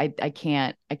 Like, I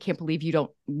can't believe you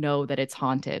don't know that it's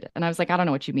haunted. And I was like, I don't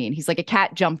know what you mean. He's like, a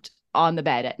cat jumped on the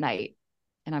bed at night.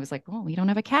 And I was like, well, we don't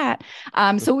have a cat.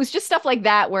 So it was just stuff like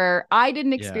that where I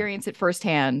didn't experience it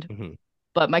firsthand,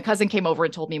 but my cousin came over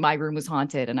and told me my room was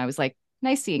haunted. And I was like,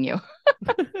 nice seeing you.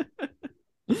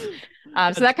 So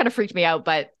that kind of freaked me out,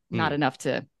 but not enough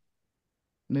to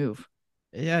move.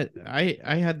 Yeah, I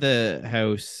had the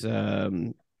house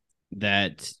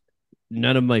that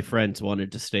none of my friends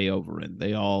wanted to stay over in.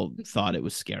 They all thought it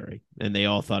was scary, and they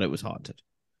all thought it was haunted.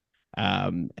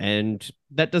 And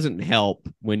that doesn't help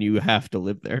when you have to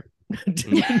live there.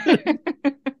 Can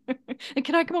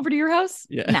I come over to your house?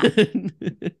 Yeah. Nah.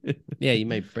 Yeah, you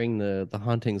might bring the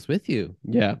hauntings with you.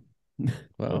 Yeah.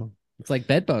 Well, it's like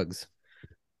bed bugs.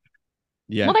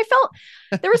 Yeah. Well, I felt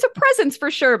there was a presence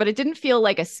for sure, but it didn't feel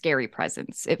like a scary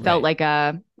presence. It felt like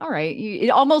all right. It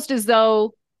almost as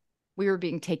though we were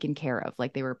being taken care of,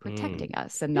 like they were protecting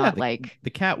us and not like the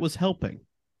cat was helping.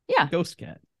 Yeah. Ghost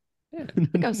cat. Yeah.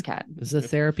 Ghost cat. It's a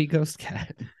therapy ghost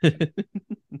cat.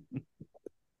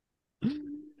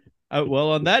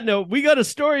 Well, on that note, we got a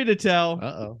story to tell.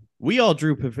 Uh-oh. We all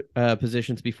drew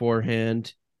positions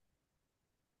beforehand.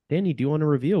 Dani, do you want to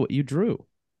reveal what you drew?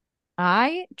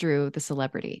 I drew the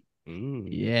celebrity.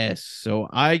 Yes. So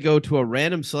I go to a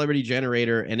random celebrity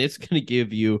generator, and it's going to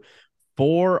give you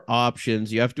 4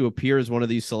 options. You have to appear as one of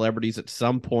these celebrities at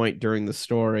some point during the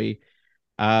story.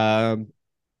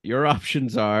 Your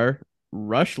options are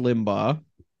Rush Limbaugh,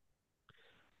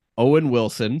 Owen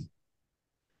Wilson,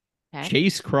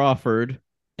 Chase Crawford,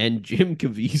 and Jim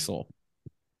Caviezel.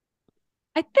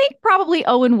 I think probably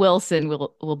Owen Wilson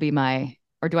will be my,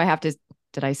 or do I have to,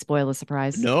 did I spoil a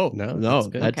surprise? No.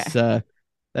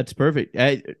 That's perfect.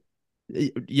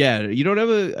 Yeah, you don't have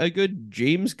a good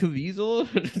James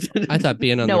Caviezel? I thought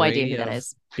being on the radio, idea who that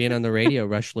is. Being on the radio,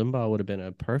 Rush Limbaugh would have been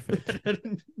a perfect.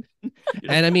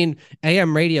 And I mean,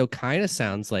 AM radio kind of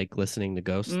sounds like listening to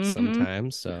ghosts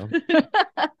sometimes. So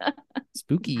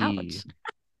spooky. Ouch.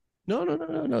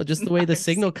 No. Just the way the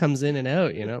signal comes in and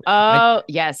out, Oh,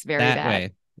 yes, very that bad.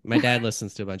 way. My dad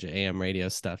listens to a bunch of AM radio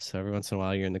stuff, so every once in a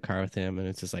while you're in the car with him, and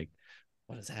it's just like,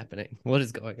 what is happening? What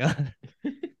is going on?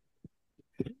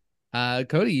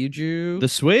 Cody, you drew The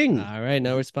swing. All right,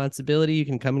 no responsibility. You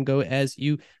can come and go as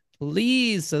you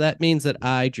please. So that means that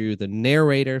I drew the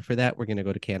narrator. For that, we're going to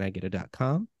go to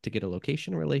canigeta.com to get a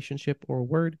location, relationship, or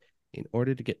word in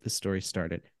order to get the story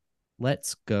started.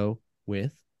 Let's go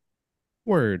with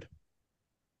word.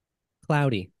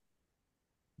 Cloudy.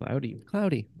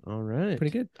 Cloudy. All right.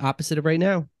 Pretty good. Opposite of right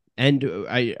now. And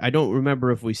I don't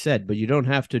remember if we said, but you don't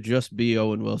have to just be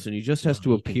Owen Wilson. He just has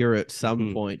to appear at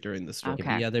some point during the story. It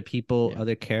can be other people,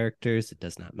 other characters. It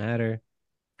does not matter.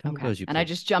 Come okay. And I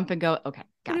just jump and go, okay,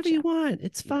 gotcha. Whatever you want.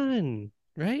 It's fun,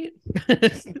 right?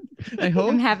 I hope.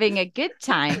 I'm having a good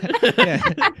time. Yeah.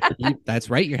 That's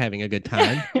right. You're having a good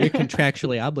time. You're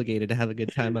contractually obligated to have a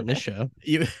good time on this show.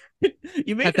 You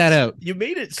made Cut that out. You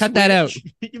made it cut that out.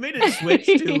 You made it switch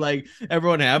to like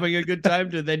everyone having a good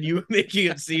time to then you making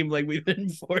it seem like we've been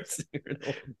forcing her the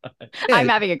whole time. I'm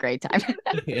having a great time.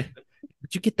 Yeah.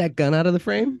 Did you get that gun out of the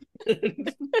frame?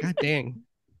 God dang.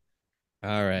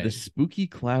 All right. The spooky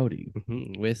cloudy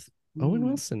with Owen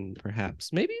Wilson,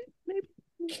 perhaps. Maybe.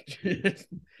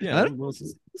 Yeah, we'll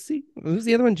see. Who's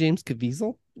the other one? James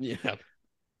Caviezel? Yeah.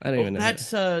 I don't even know.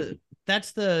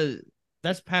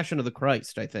 That's Passion of the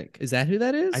Christ, I think. Is that who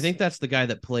that is? I think that's the guy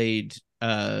that played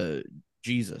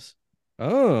Jesus.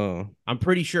 Oh. I'm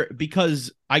pretty sure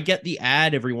because I get the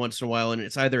ad every once in a while and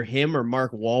it's either him or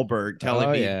Mark Wahlberg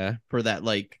telling me for that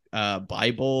like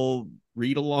Bible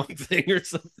read along thing or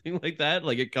something like that.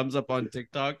 Like it comes up on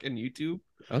TikTok and YouTube.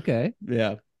 Okay.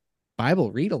 Yeah.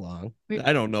 Bible read along.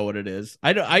 I don't know what it is.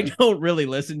 I don't really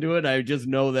listen to it. I just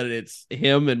know that it's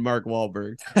him and Mark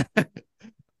Wahlberg.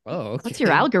 Oh, okay. What's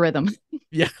your algorithm?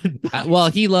 Yeah.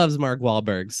 Well, he loves Mark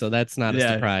Wahlberg, so that's not a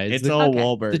surprise. It's all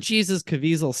Wahlberg. The Jesus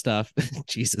Caviezel stuff.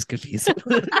 Jesus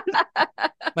Caviezel.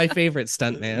 My favorite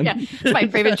stuntman. Yeah, my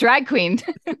favorite drag queen.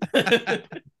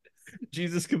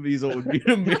 Jesus Caviezel would be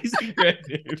an amazing drag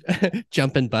name.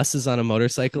 Jumping buses on a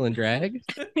motorcycle and drag.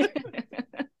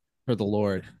 For the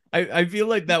Lord. I feel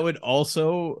like that would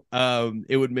also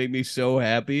it would make me so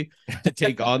happy to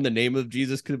take on the name of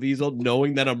Jesus Caviezel,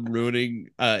 knowing that I'm ruining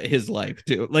his life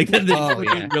too. Like that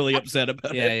I'm really upset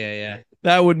about it. Yeah.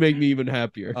 That would make me even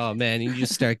happier. Oh man, you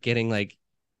just start getting like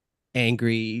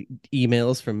angry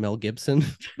emails from Mel Gibson.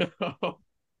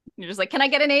 You're just like, can I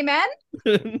get an amen?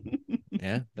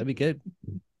 Yeah, that'd be good.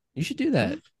 You should do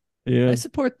that. Yeah, I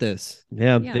support this.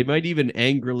 Yeah, they might even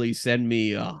angrily send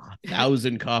me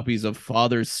 1,000 copies of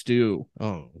Father Stew.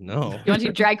 Oh no! You want to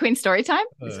do drag queen story time?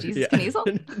 Jesus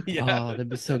Caviezel? Yeah. Oh, that'd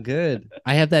be so good.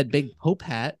 I have that big Pope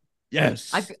hat.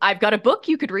 Yes, I've got a book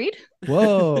you could read.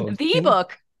 Whoa, the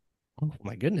book. Oh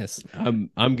my goodness! I'm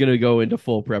gonna go into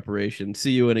full preparation.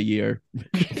 See you in a year.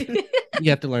 You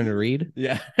have to learn to read.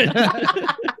 Yeah.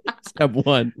 Step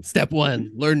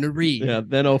one, learn to read. Yeah,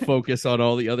 then I'll focus on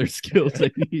all the other skills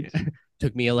I need.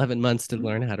 Took me 11 months to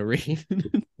learn how to read.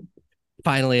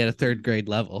 Finally at a 3rd grade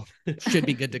level. Should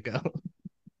be good to go.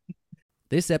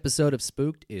 This episode of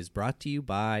Spooked is brought to you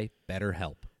by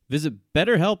BetterHelp. Visit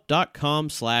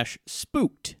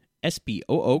betterhelp.com/spooked,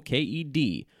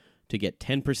 SPOOKED, to get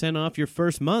 10% off your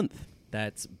first month.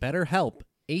 That's BetterHelp,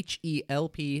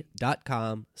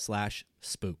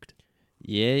 HELP.com/spooked.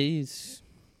 Yes.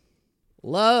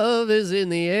 Love is in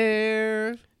the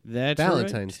air. That's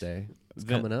Valentine's Day. It's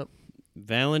coming up.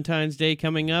 Valentine's Day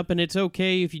coming up, and it's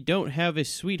okay if you don't have a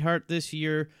sweetheart this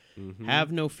year. Mm-hmm.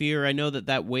 Have no fear. I know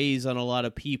that weighs on a lot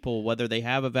of people, whether they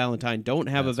have a Valentine, don't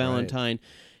have a Valentine. Right.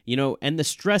 You know, and the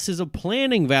stresses of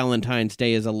planning Valentine's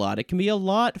Day is a lot. It can be a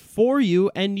lot for you,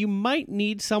 and you might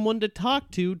need someone to talk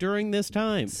to during this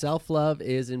time. Self-love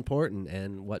is important,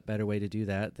 and what better way to do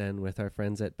that than with our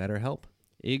friends at BetterHelp?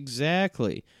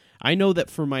 Exactly. I know that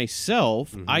for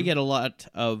myself, I get a lot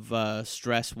of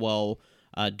stress while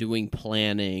doing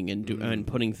planning and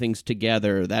putting things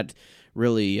together. That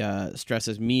really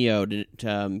stresses me out.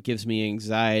 It gives me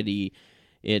anxiety.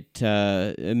 It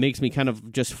makes me kind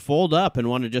of just fold up and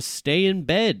want to just stay in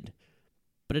bed.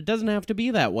 But it doesn't have to be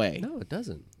that way. No, it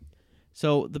doesn't.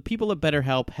 So the people at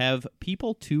BetterHelp have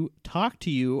people to talk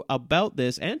to you about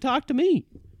this and talk to me.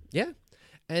 Yeah.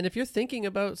 And if you're thinking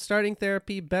about starting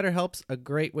therapy, BetterHelp's a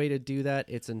great way to do that.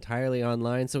 It's entirely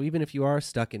online. So even if you are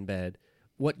stuck in bed,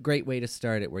 what great way to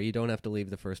start it where you don't have to leave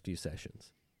the first few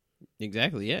sessions.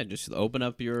 Exactly. Yeah. Just open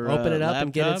up your Open it up laptop.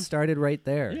 And get it started right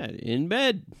there. Yeah. In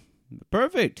bed.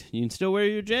 Perfect. You can still wear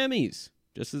your jammies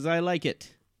just as I like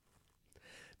it.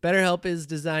 BetterHelp is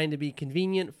designed to be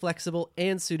convenient, flexible,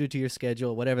 and suited to your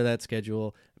schedule, whatever that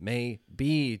schedule may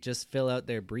be. Just fill out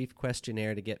their brief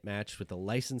questionnaire to get matched with a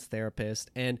licensed therapist.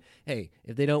 And hey,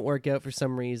 if they don't work out for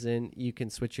some reason, you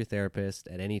can switch your therapist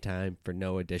at any time for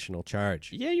no additional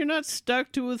charge. Yeah, you're not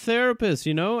stuck to a therapist,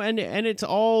 and it's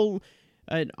all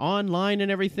online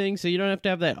and everything, so you don't have to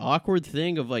have that awkward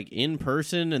thing of like in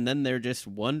person, and then they're just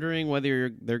wondering whether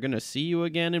they're going to see you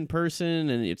again in person,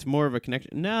 and it's more of a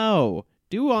connection. No.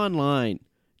 Do online.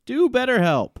 Do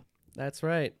BetterHelp. That's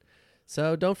right.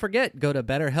 So don't forget, go to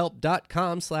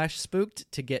betterhelp.com/spooked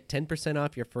to get 10%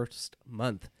 off your first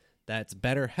month. That's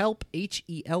BetterHelp,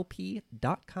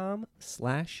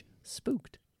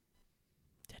 HELP.com/spooked.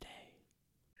 Today.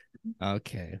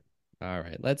 Okay. All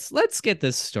right. Let's get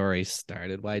this story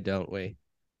started. Why don't we?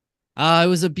 It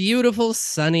was a beautiful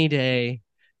sunny day.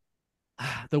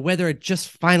 The weather had just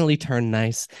finally turned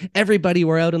nice. Everybody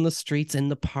were out in the streets, in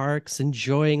the parks,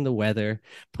 enjoying the weather,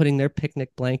 putting their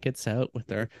picnic blankets out with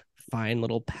their fine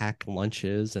little packed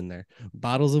lunches and their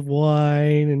bottles of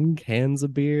wine and cans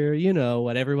of beer. You know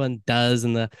what everyone does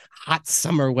in the hot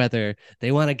summer weather.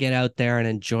 They want to get out there and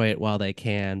enjoy it while they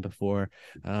can before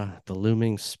the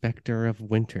looming specter of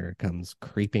winter comes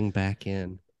creeping back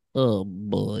in. Oh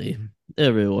boy,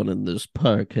 everyone in this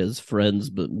park has friends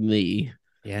but me.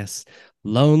 Yes,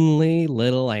 lonely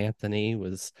little Anthony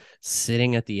was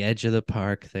sitting at the edge of the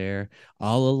park there,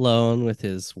 all alone with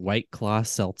his White Claw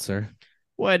seltzer.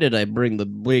 Why did I bring the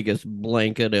biggest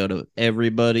blanket out of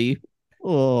everybody?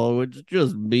 Oh, it's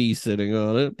just me sitting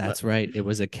on it. That's right. It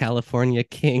was a California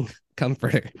King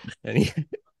comforter. And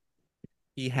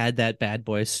he had that bad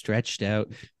boy stretched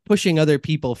out, pushing other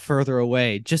people further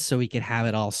away just so he could have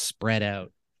it all spread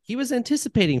out. He was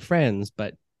anticipating friends,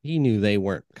 but he knew they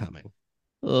weren't coming.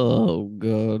 Oh,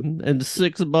 God. And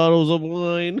 6 bottles of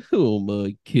wine? Who am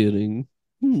I kidding?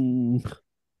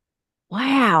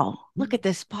 Wow. Look at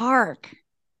this park.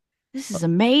 This is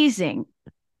amazing.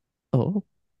 Oh,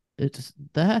 is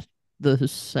that the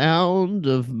sound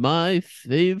of my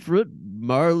favorite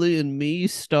Marley and Me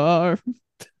star?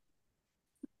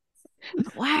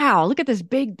 Wow. Look at this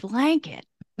big blanket.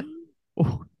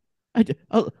 Oh,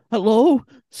 hello,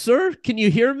 sir? Can you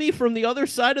hear me from the other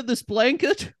side of this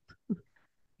blanket?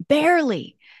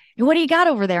 Barely. What do you got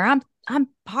over there? I'm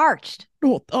parched.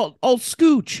 Oh, I'll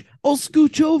scooch. I'll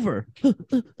scooch over.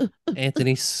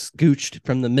 Anthony scooched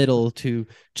from the middle to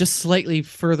just slightly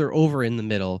further over in the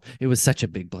middle. It was such a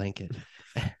big blanket.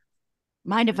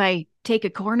 Mind if I take a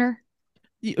corner?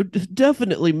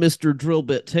 Definitely, Mr.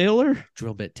 Drillbit Taylor.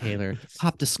 Drillbit Taylor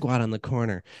popped a squat on the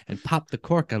corner and popped the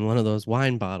cork on one of those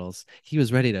wine bottles. He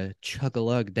was ready to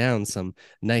chug-a-lug down some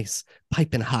nice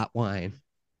piping hot wine.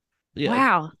 Yeah.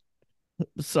 Wow.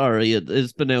 Sorry,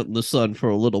 it's been out in the sun for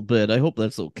a little bit. I hope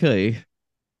that's okay.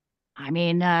 I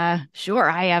mean, sure,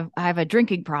 I have a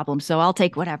drinking problem, so I'll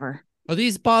take whatever. Are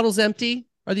these bottles empty?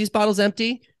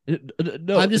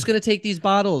 No. I'm just going to take these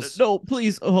bottles. No,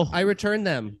 please. Oh, I returned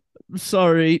them.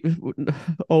 Sorry.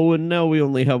 Oh, and now we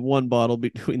only have one bottle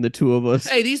between the two of us.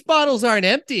 Hey, these bottles aren't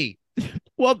empty.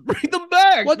 Well, bring them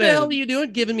back. What the hell are you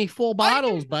doing giving me full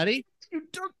bottles, buddy? You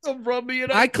took them from me,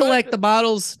 and I collect the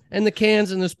bottles and the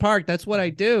cans in this park. That's what I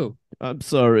do. I'm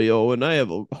sorry, Owen. I have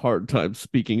a hard time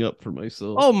speaking up for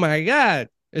myself. Oh my God.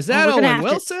 Is that Owen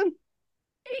Wilson?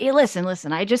 Hey,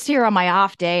 listen. I just here on my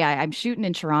off day. I'm shooting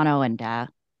in Toronto, and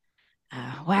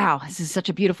wow, this is such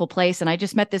a beautiful place. And I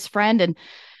just met this friend, and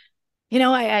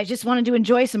I just wanted to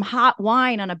enjoy some hot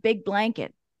wine on a big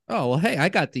blanket. Oh, well, hey, I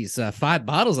got these 5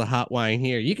 bottles of hot wine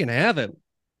here. You can have it.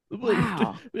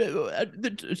 Wow.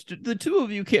 The two of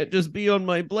you can't just be on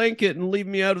my blanket and leave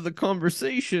me out of the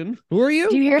conversation. Who are you?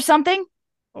 Do you hear something?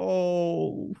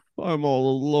 Oh, I'm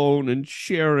all alone and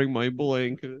sharing my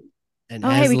blanket. And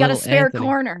hey, we got a spare Anthony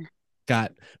corner.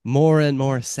 Got more and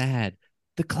more sad.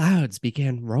 The clouds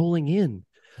began rolling in.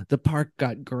 The park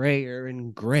got grayer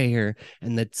and grayer,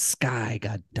 and the sky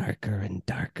got darker and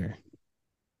darker.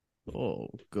 Oh,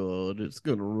 God, it's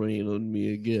gonna rain on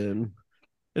me again.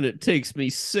 And it takes me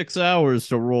 6 hours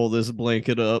to roll this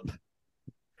blanket up.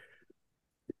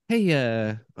 Hey,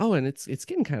 and it's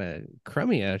getting kind of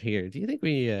crummy out here. Do you think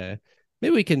maybe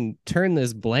we can turn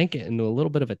this blanket into a little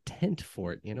bit of a tent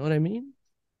fort? You know what I mean?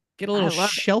 Get a little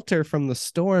shelter from the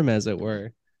storm, as it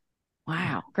were.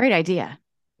 Wow, great idea.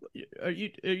 Are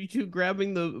you two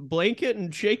grabbing the blanket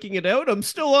and shaking it out? I'm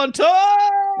still on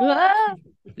top.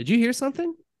 Did you hear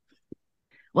something?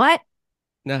 What?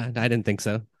 No, I didn't think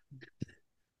so.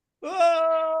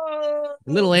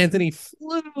 Little Anthony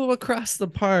flew across the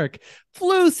park,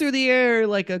 flew through the air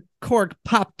like a cork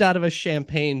popped out of a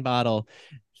champagne bottle.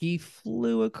 He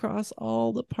flew across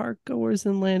all the park goers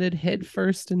and landed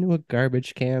headfirst into a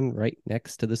garbage can right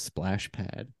next to the splash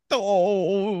pad.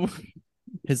 Oh,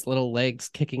 his little legs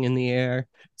kicking in the air,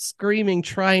 screaming,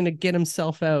 trying to get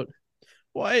himself out.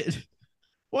 Why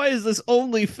is this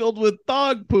only filled with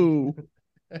dog poo?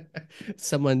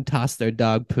 Someone tossed their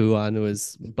dog poo onto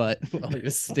his butt while he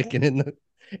was sticking in the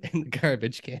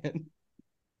garbage can.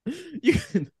 You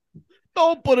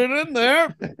don't put it in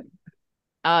there.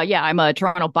 Yeah, I'm a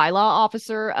Toronto bylaw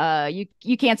officer.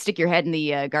 You can't stick your head in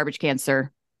the garbage can, sir.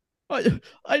 I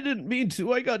didn't mean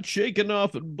to. I got shaken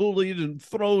off and bullied and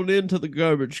thrown into the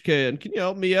garbage can. Can you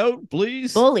help me out,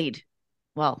 please? Bullied?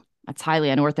 Well, that's highly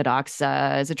unorthodox.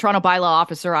 As a Toronto bylaw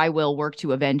officer, I will work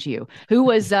to avenge you. Who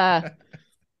was the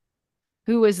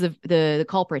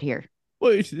culprit here?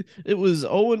 Wait, it was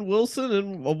Owen Wilson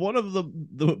and one of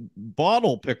the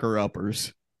bottle picker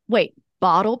uppers. Wait,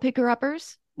 bottle picker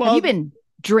uppers? Have you been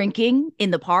drinking in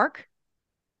the park?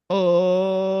 It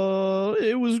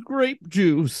was grape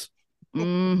juice.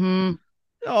 Mm-hmm.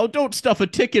 Oh, don't stuff a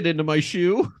ticket into my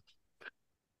shoe.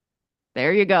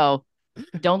 There you go.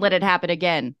 Don't let it happen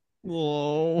again.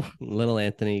 Oh. Little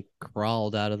Anthony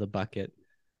crawled out of the bucket,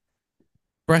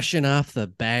 brushing off the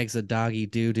bags of doggy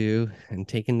doo-doo and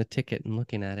taking the ticket and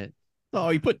looking at it. Oh,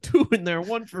 he put two in there,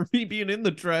 one for me being in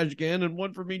the trash can and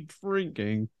one for me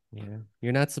drinking. Yeah,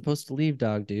 you're not supposed to leave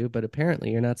dog doo, but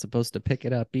apparently you're not supposed to pick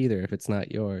it up either if it's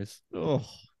not yours. Oh,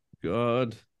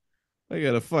 God. I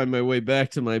gotta find my way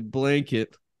back to my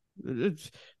blanket. It's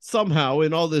somehow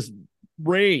in all this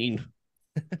rain.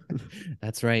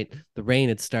 That's right. The rain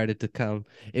had started to come.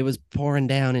 It was pouring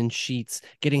down in sheets,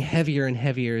 getting heavier and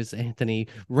heavier as Anthony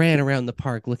ran around the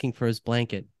park looking for his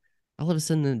blanket. All of a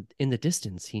sudden, in the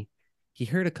distance, he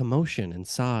heard a commotion and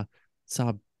saw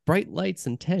bright lights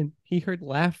and tent. He heard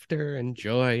laughter and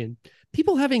joy and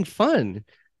people having fun.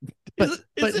 But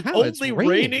is it how? only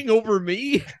raining over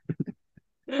me?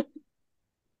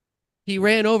 He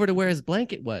ran over to where his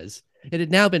blanket was. It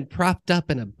had now been propped up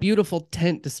in a beautiful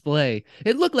tent display.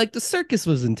 It looked like the circus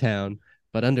was in town,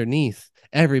 but underneath,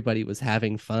 everybody was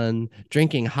having fun,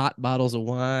 drinking hot bottles of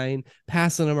wine,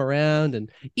 passing them around, and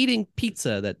eating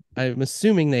pizza that I'm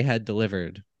assuming they had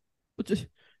delivered.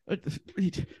 Let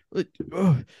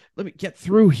me get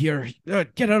through here.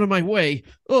 Get out of my way.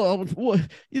 Oh,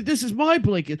 this is my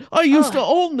blanket. I used to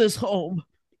own this home.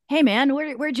 Hey, man,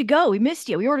 where'd you go? We missed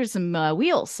you. We ordered some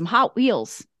wheels, some Hot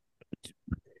Wheels.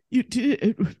 You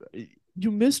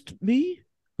missed me?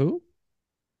 Who?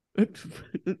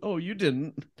 Oh, you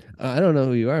didn't. I don't know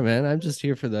who you are, man. I'm just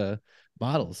here for the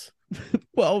bottles.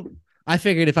 Well, I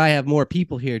figured if I have more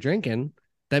people here drinking,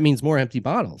 that means more empty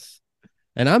bottles.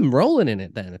 And I'm rolling in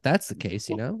it then, if that's the case,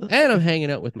 you know? And I'm hanging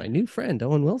out with my new friend,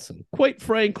 Owen Wilson. Quite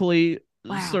frankly,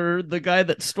 wow. Sir, the guy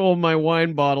that stole my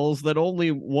wine bottles that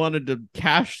only wanted to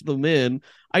cash them in,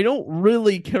 I don't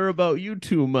really care about you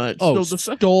too much. Oh, so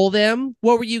stole them?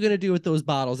 What were you going to do with those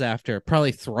bottles after?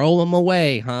 Probably throw them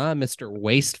away, huh, Mr.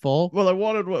 Wasteful? Well, I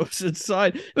wanted what was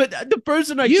inside. But the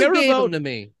person I you care gave about them to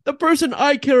me. The person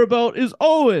I care about is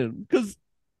Owen, because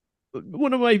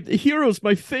one of my heroes,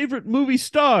 my favorite movie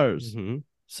stars,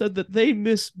 said that they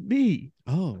missed me.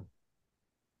 Oh.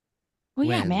 Well,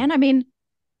 yeah, man. I mean,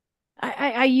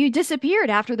 you disappeared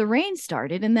after the rain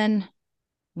started, and then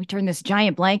we turned this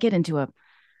giant blanket into a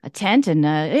tent, and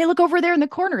hey, look over there in the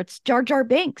corner. It's Jar Jar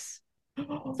Binks. He's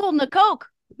holding a Coke.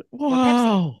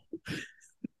 Wow.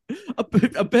 A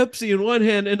Pepsi in one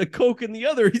hand and a Coke in the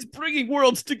other. He's bringing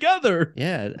worlds together.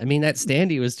 Yeah, I mean, that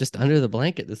standee was just under the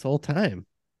blanket this whole time.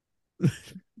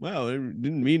 Wow, I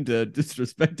didn't mean to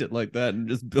disrespect it like that and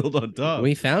just build on top.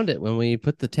 We found it when we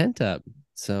put the tent up.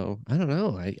 So I don't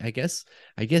know. I guess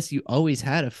you always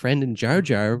had a friend in Jar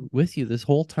Jar with you this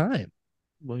whole time.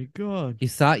 My God. You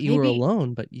thought you were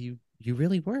alone, but you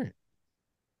really weren't.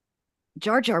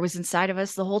 Jar Jar was inside of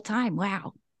us the whole time.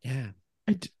 Wow. Yeah.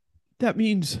 That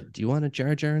means... Do you want a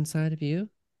Jar Jar inside of you?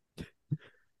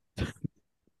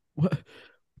 What?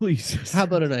 Please. How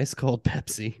about a nice cold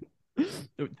Pepsi?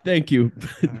 Thank you.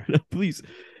 Right. Please.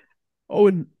 Oh,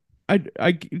 and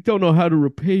I don't know how to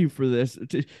repay you for this.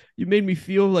 You made me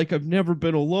feel like I've never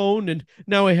been alone, and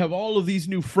now I have all of these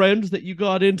new friends that you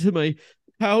got into my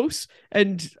house,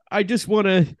 and I just want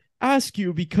to ask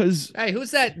you because... Hey,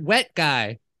 who's that wet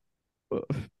guy?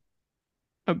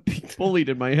 I'm being bullied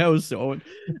in my house, Owen.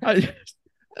 I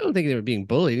don't think they were being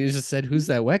bullied. He just said, who's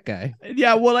that wet guy?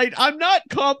 Yeah, well, I'm not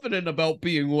confident about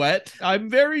being wet. I'm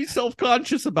very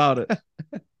self-conscious about it.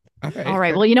 All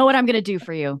right. Well, you know what I'm going to do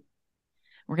for you?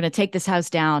 We're going to take this house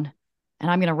down, and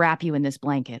I'm going to wrap you in this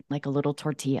blanket like a little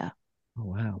tortilla. Oh,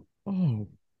 wow. Oh,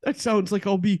 that sounds like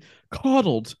I'll be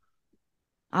coddled.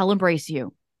 I'll embrace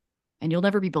you. and you'll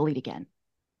never be bullied again.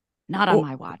 Not on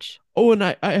my watch. Oh, and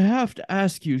I have to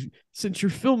ask you, since you're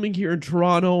filming here in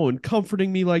Toronto and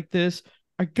comforting me like this,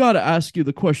 I got to ask you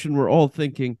the question we're all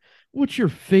thinking. What's your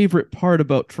favorite part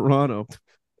about Toronto?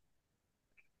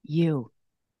 You.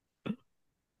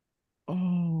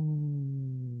 Oh.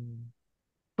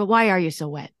 But why are you so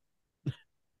wet?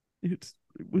 It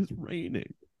was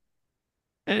raining.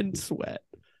 And sweat.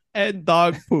 And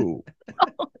dog poo.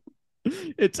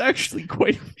 It's actually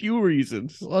quite a few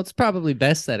reasons. Well, it's probably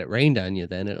best that it rained on you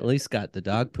then. It at least got the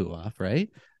dog poo off, right?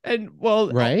 And well,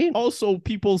 right? Also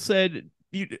people said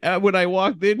when I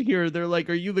walked in here, they're like,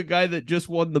 "Are you the guy that just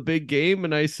won the big game?"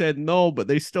 And I said no, but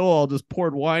they still all just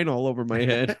poured wine all over my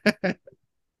head.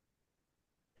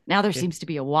 Now there seems to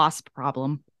be a wasp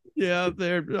problem. Yeah,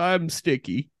 I'm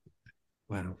sticky.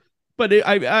 Wow. But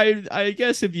I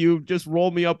guess if you just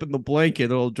roll me up in the blanket,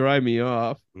 it'll dry me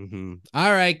off. Mm-hmm.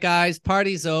 All right, guys,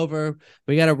 party's over.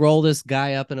 We got to roll this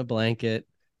guy up in a blanket.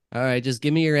 All right, just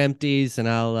give me your empties, and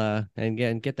I'll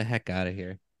get the heck out of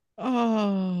here.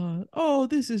 Oh,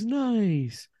 this is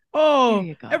nice.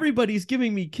 Oh, everybody's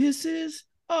giving me kisses.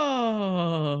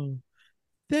 Oh,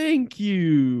 thank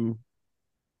you.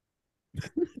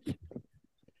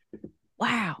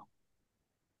 Wow.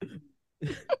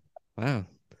 Wow.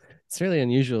 It's really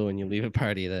unusual when you leave a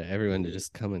party that everyone to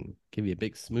just come and give you a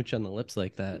big smooch on the lips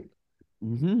like that.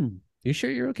 Mm-hmm. You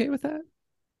sure you're okay with that?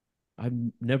 I've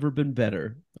never been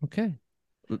better. Okay.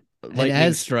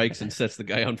 Lightning strikes and sets the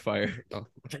guy on fire. Oh,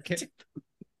 okay.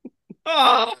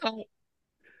 Oh!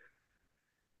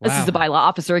 This is the bylaw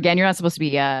officer again. You're not supposed to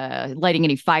be lighting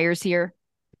any fires here.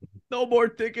 No more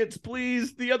tickets,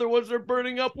 please. The other ones are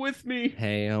burning up with me.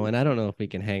 Hey, Owen, I don't know if we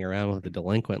can hang around with a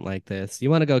delinquent like this. You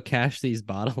want to go cash these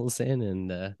bottles in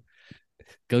and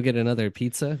go get another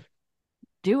pizza?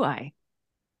 Do I?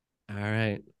 All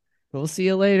right. We'll see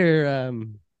you later,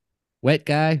 wet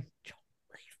guy.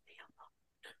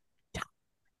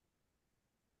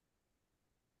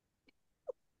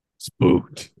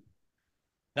 Spooked.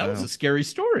 That was a scary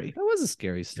story. That was a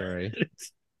scary story.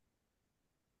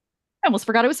 I almost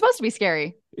forgot it was supposed to be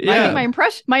scary. Yeah. I think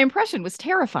my impression was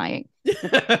terrifying.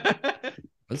 It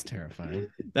was terrifying.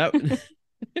 That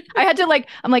I had to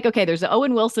I'm like, okay, there's an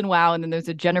Owen Wilson wow, and then there's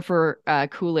a Jennifer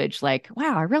Coolidge like,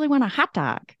 wow, I really want a hot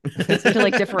dog.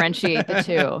 To differentiate the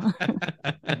two.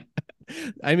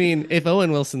 I mean, if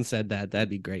Owen Wilson said that, that'd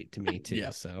be great to me too.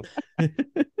 Yeah. So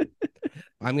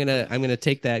I'm gonna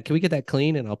take that. Can we get that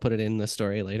clean and I'll put it in the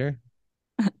story later?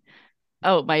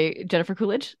 Oh, my Jennifer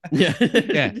Coolidge? Yeah.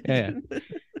 Yeah.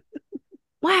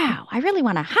 Wow, I really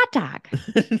want a hot dog.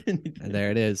 And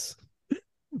there it is.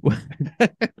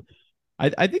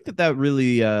 I think that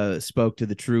really spoke to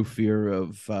the true fear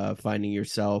of finding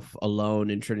yourself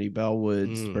alone in Trinity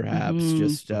Bellwoods, perhaps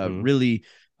just really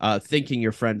thinking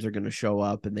your friends are going to show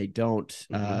up and they don't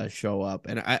show up.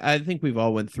 And I think we've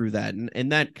all went through that.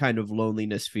 And that kind of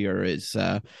loneliness fear is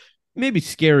maybe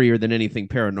scarier than anything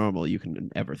paranormal you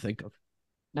can ever think of.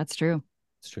 That's true.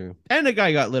 It's true. And a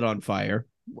guy got lit on fire.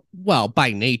 Well,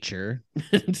 by nature.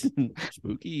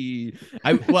 Spooky.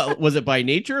 Was it by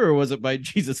nature or was it by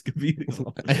Jesus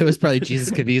Caviezel? It was probably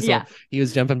Jesus Caviezel. Yeah. He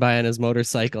was jumping by on his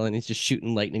motorcycle and he's just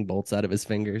shooting lightning bolts out of his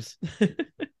fingers.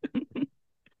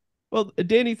 Well,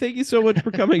 Dani, thank you so much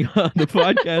for coming on the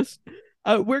podcast.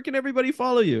 Where can everybody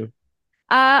follow you?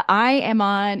 I am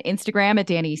on Instagram at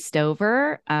Dani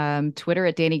Stover, Twitter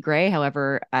at Dani Gray.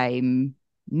 However, I'm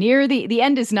near the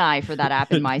end is nigh for that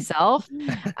app and myself.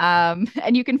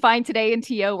 And you can find Today in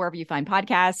TO wherever you find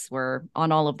podcasts. We're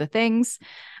on all of the things.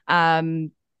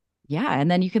 And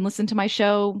then you can listen to my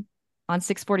show on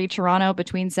 640 Toronto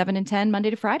between 7 and 10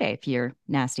 Monday to Friday if you're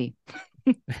nasty.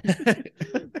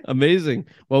 Amazing.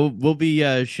 Well, we'll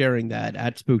be sharing that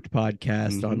at Spooked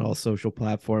Podcast on all social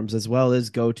platforms, as well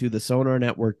as go to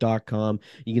thesonarnetwork.com.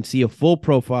 You can see a full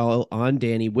profile on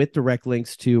Dani with direct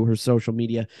links to her social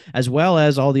media, as well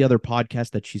as all the other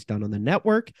podcasts that she's done on the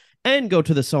network. And go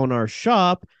to the Sonar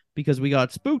shop because we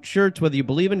got spooked shirts, whether you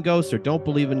believe in ghosts or don't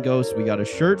believe in ghosts. We got a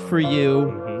shirt for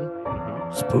you.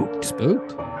 Spooked.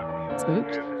 Spooked.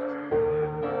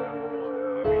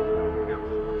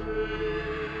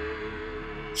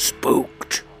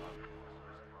 Spooked.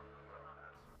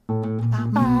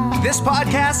 This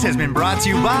podcast has been brought to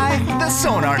you by the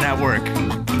Sonar Network.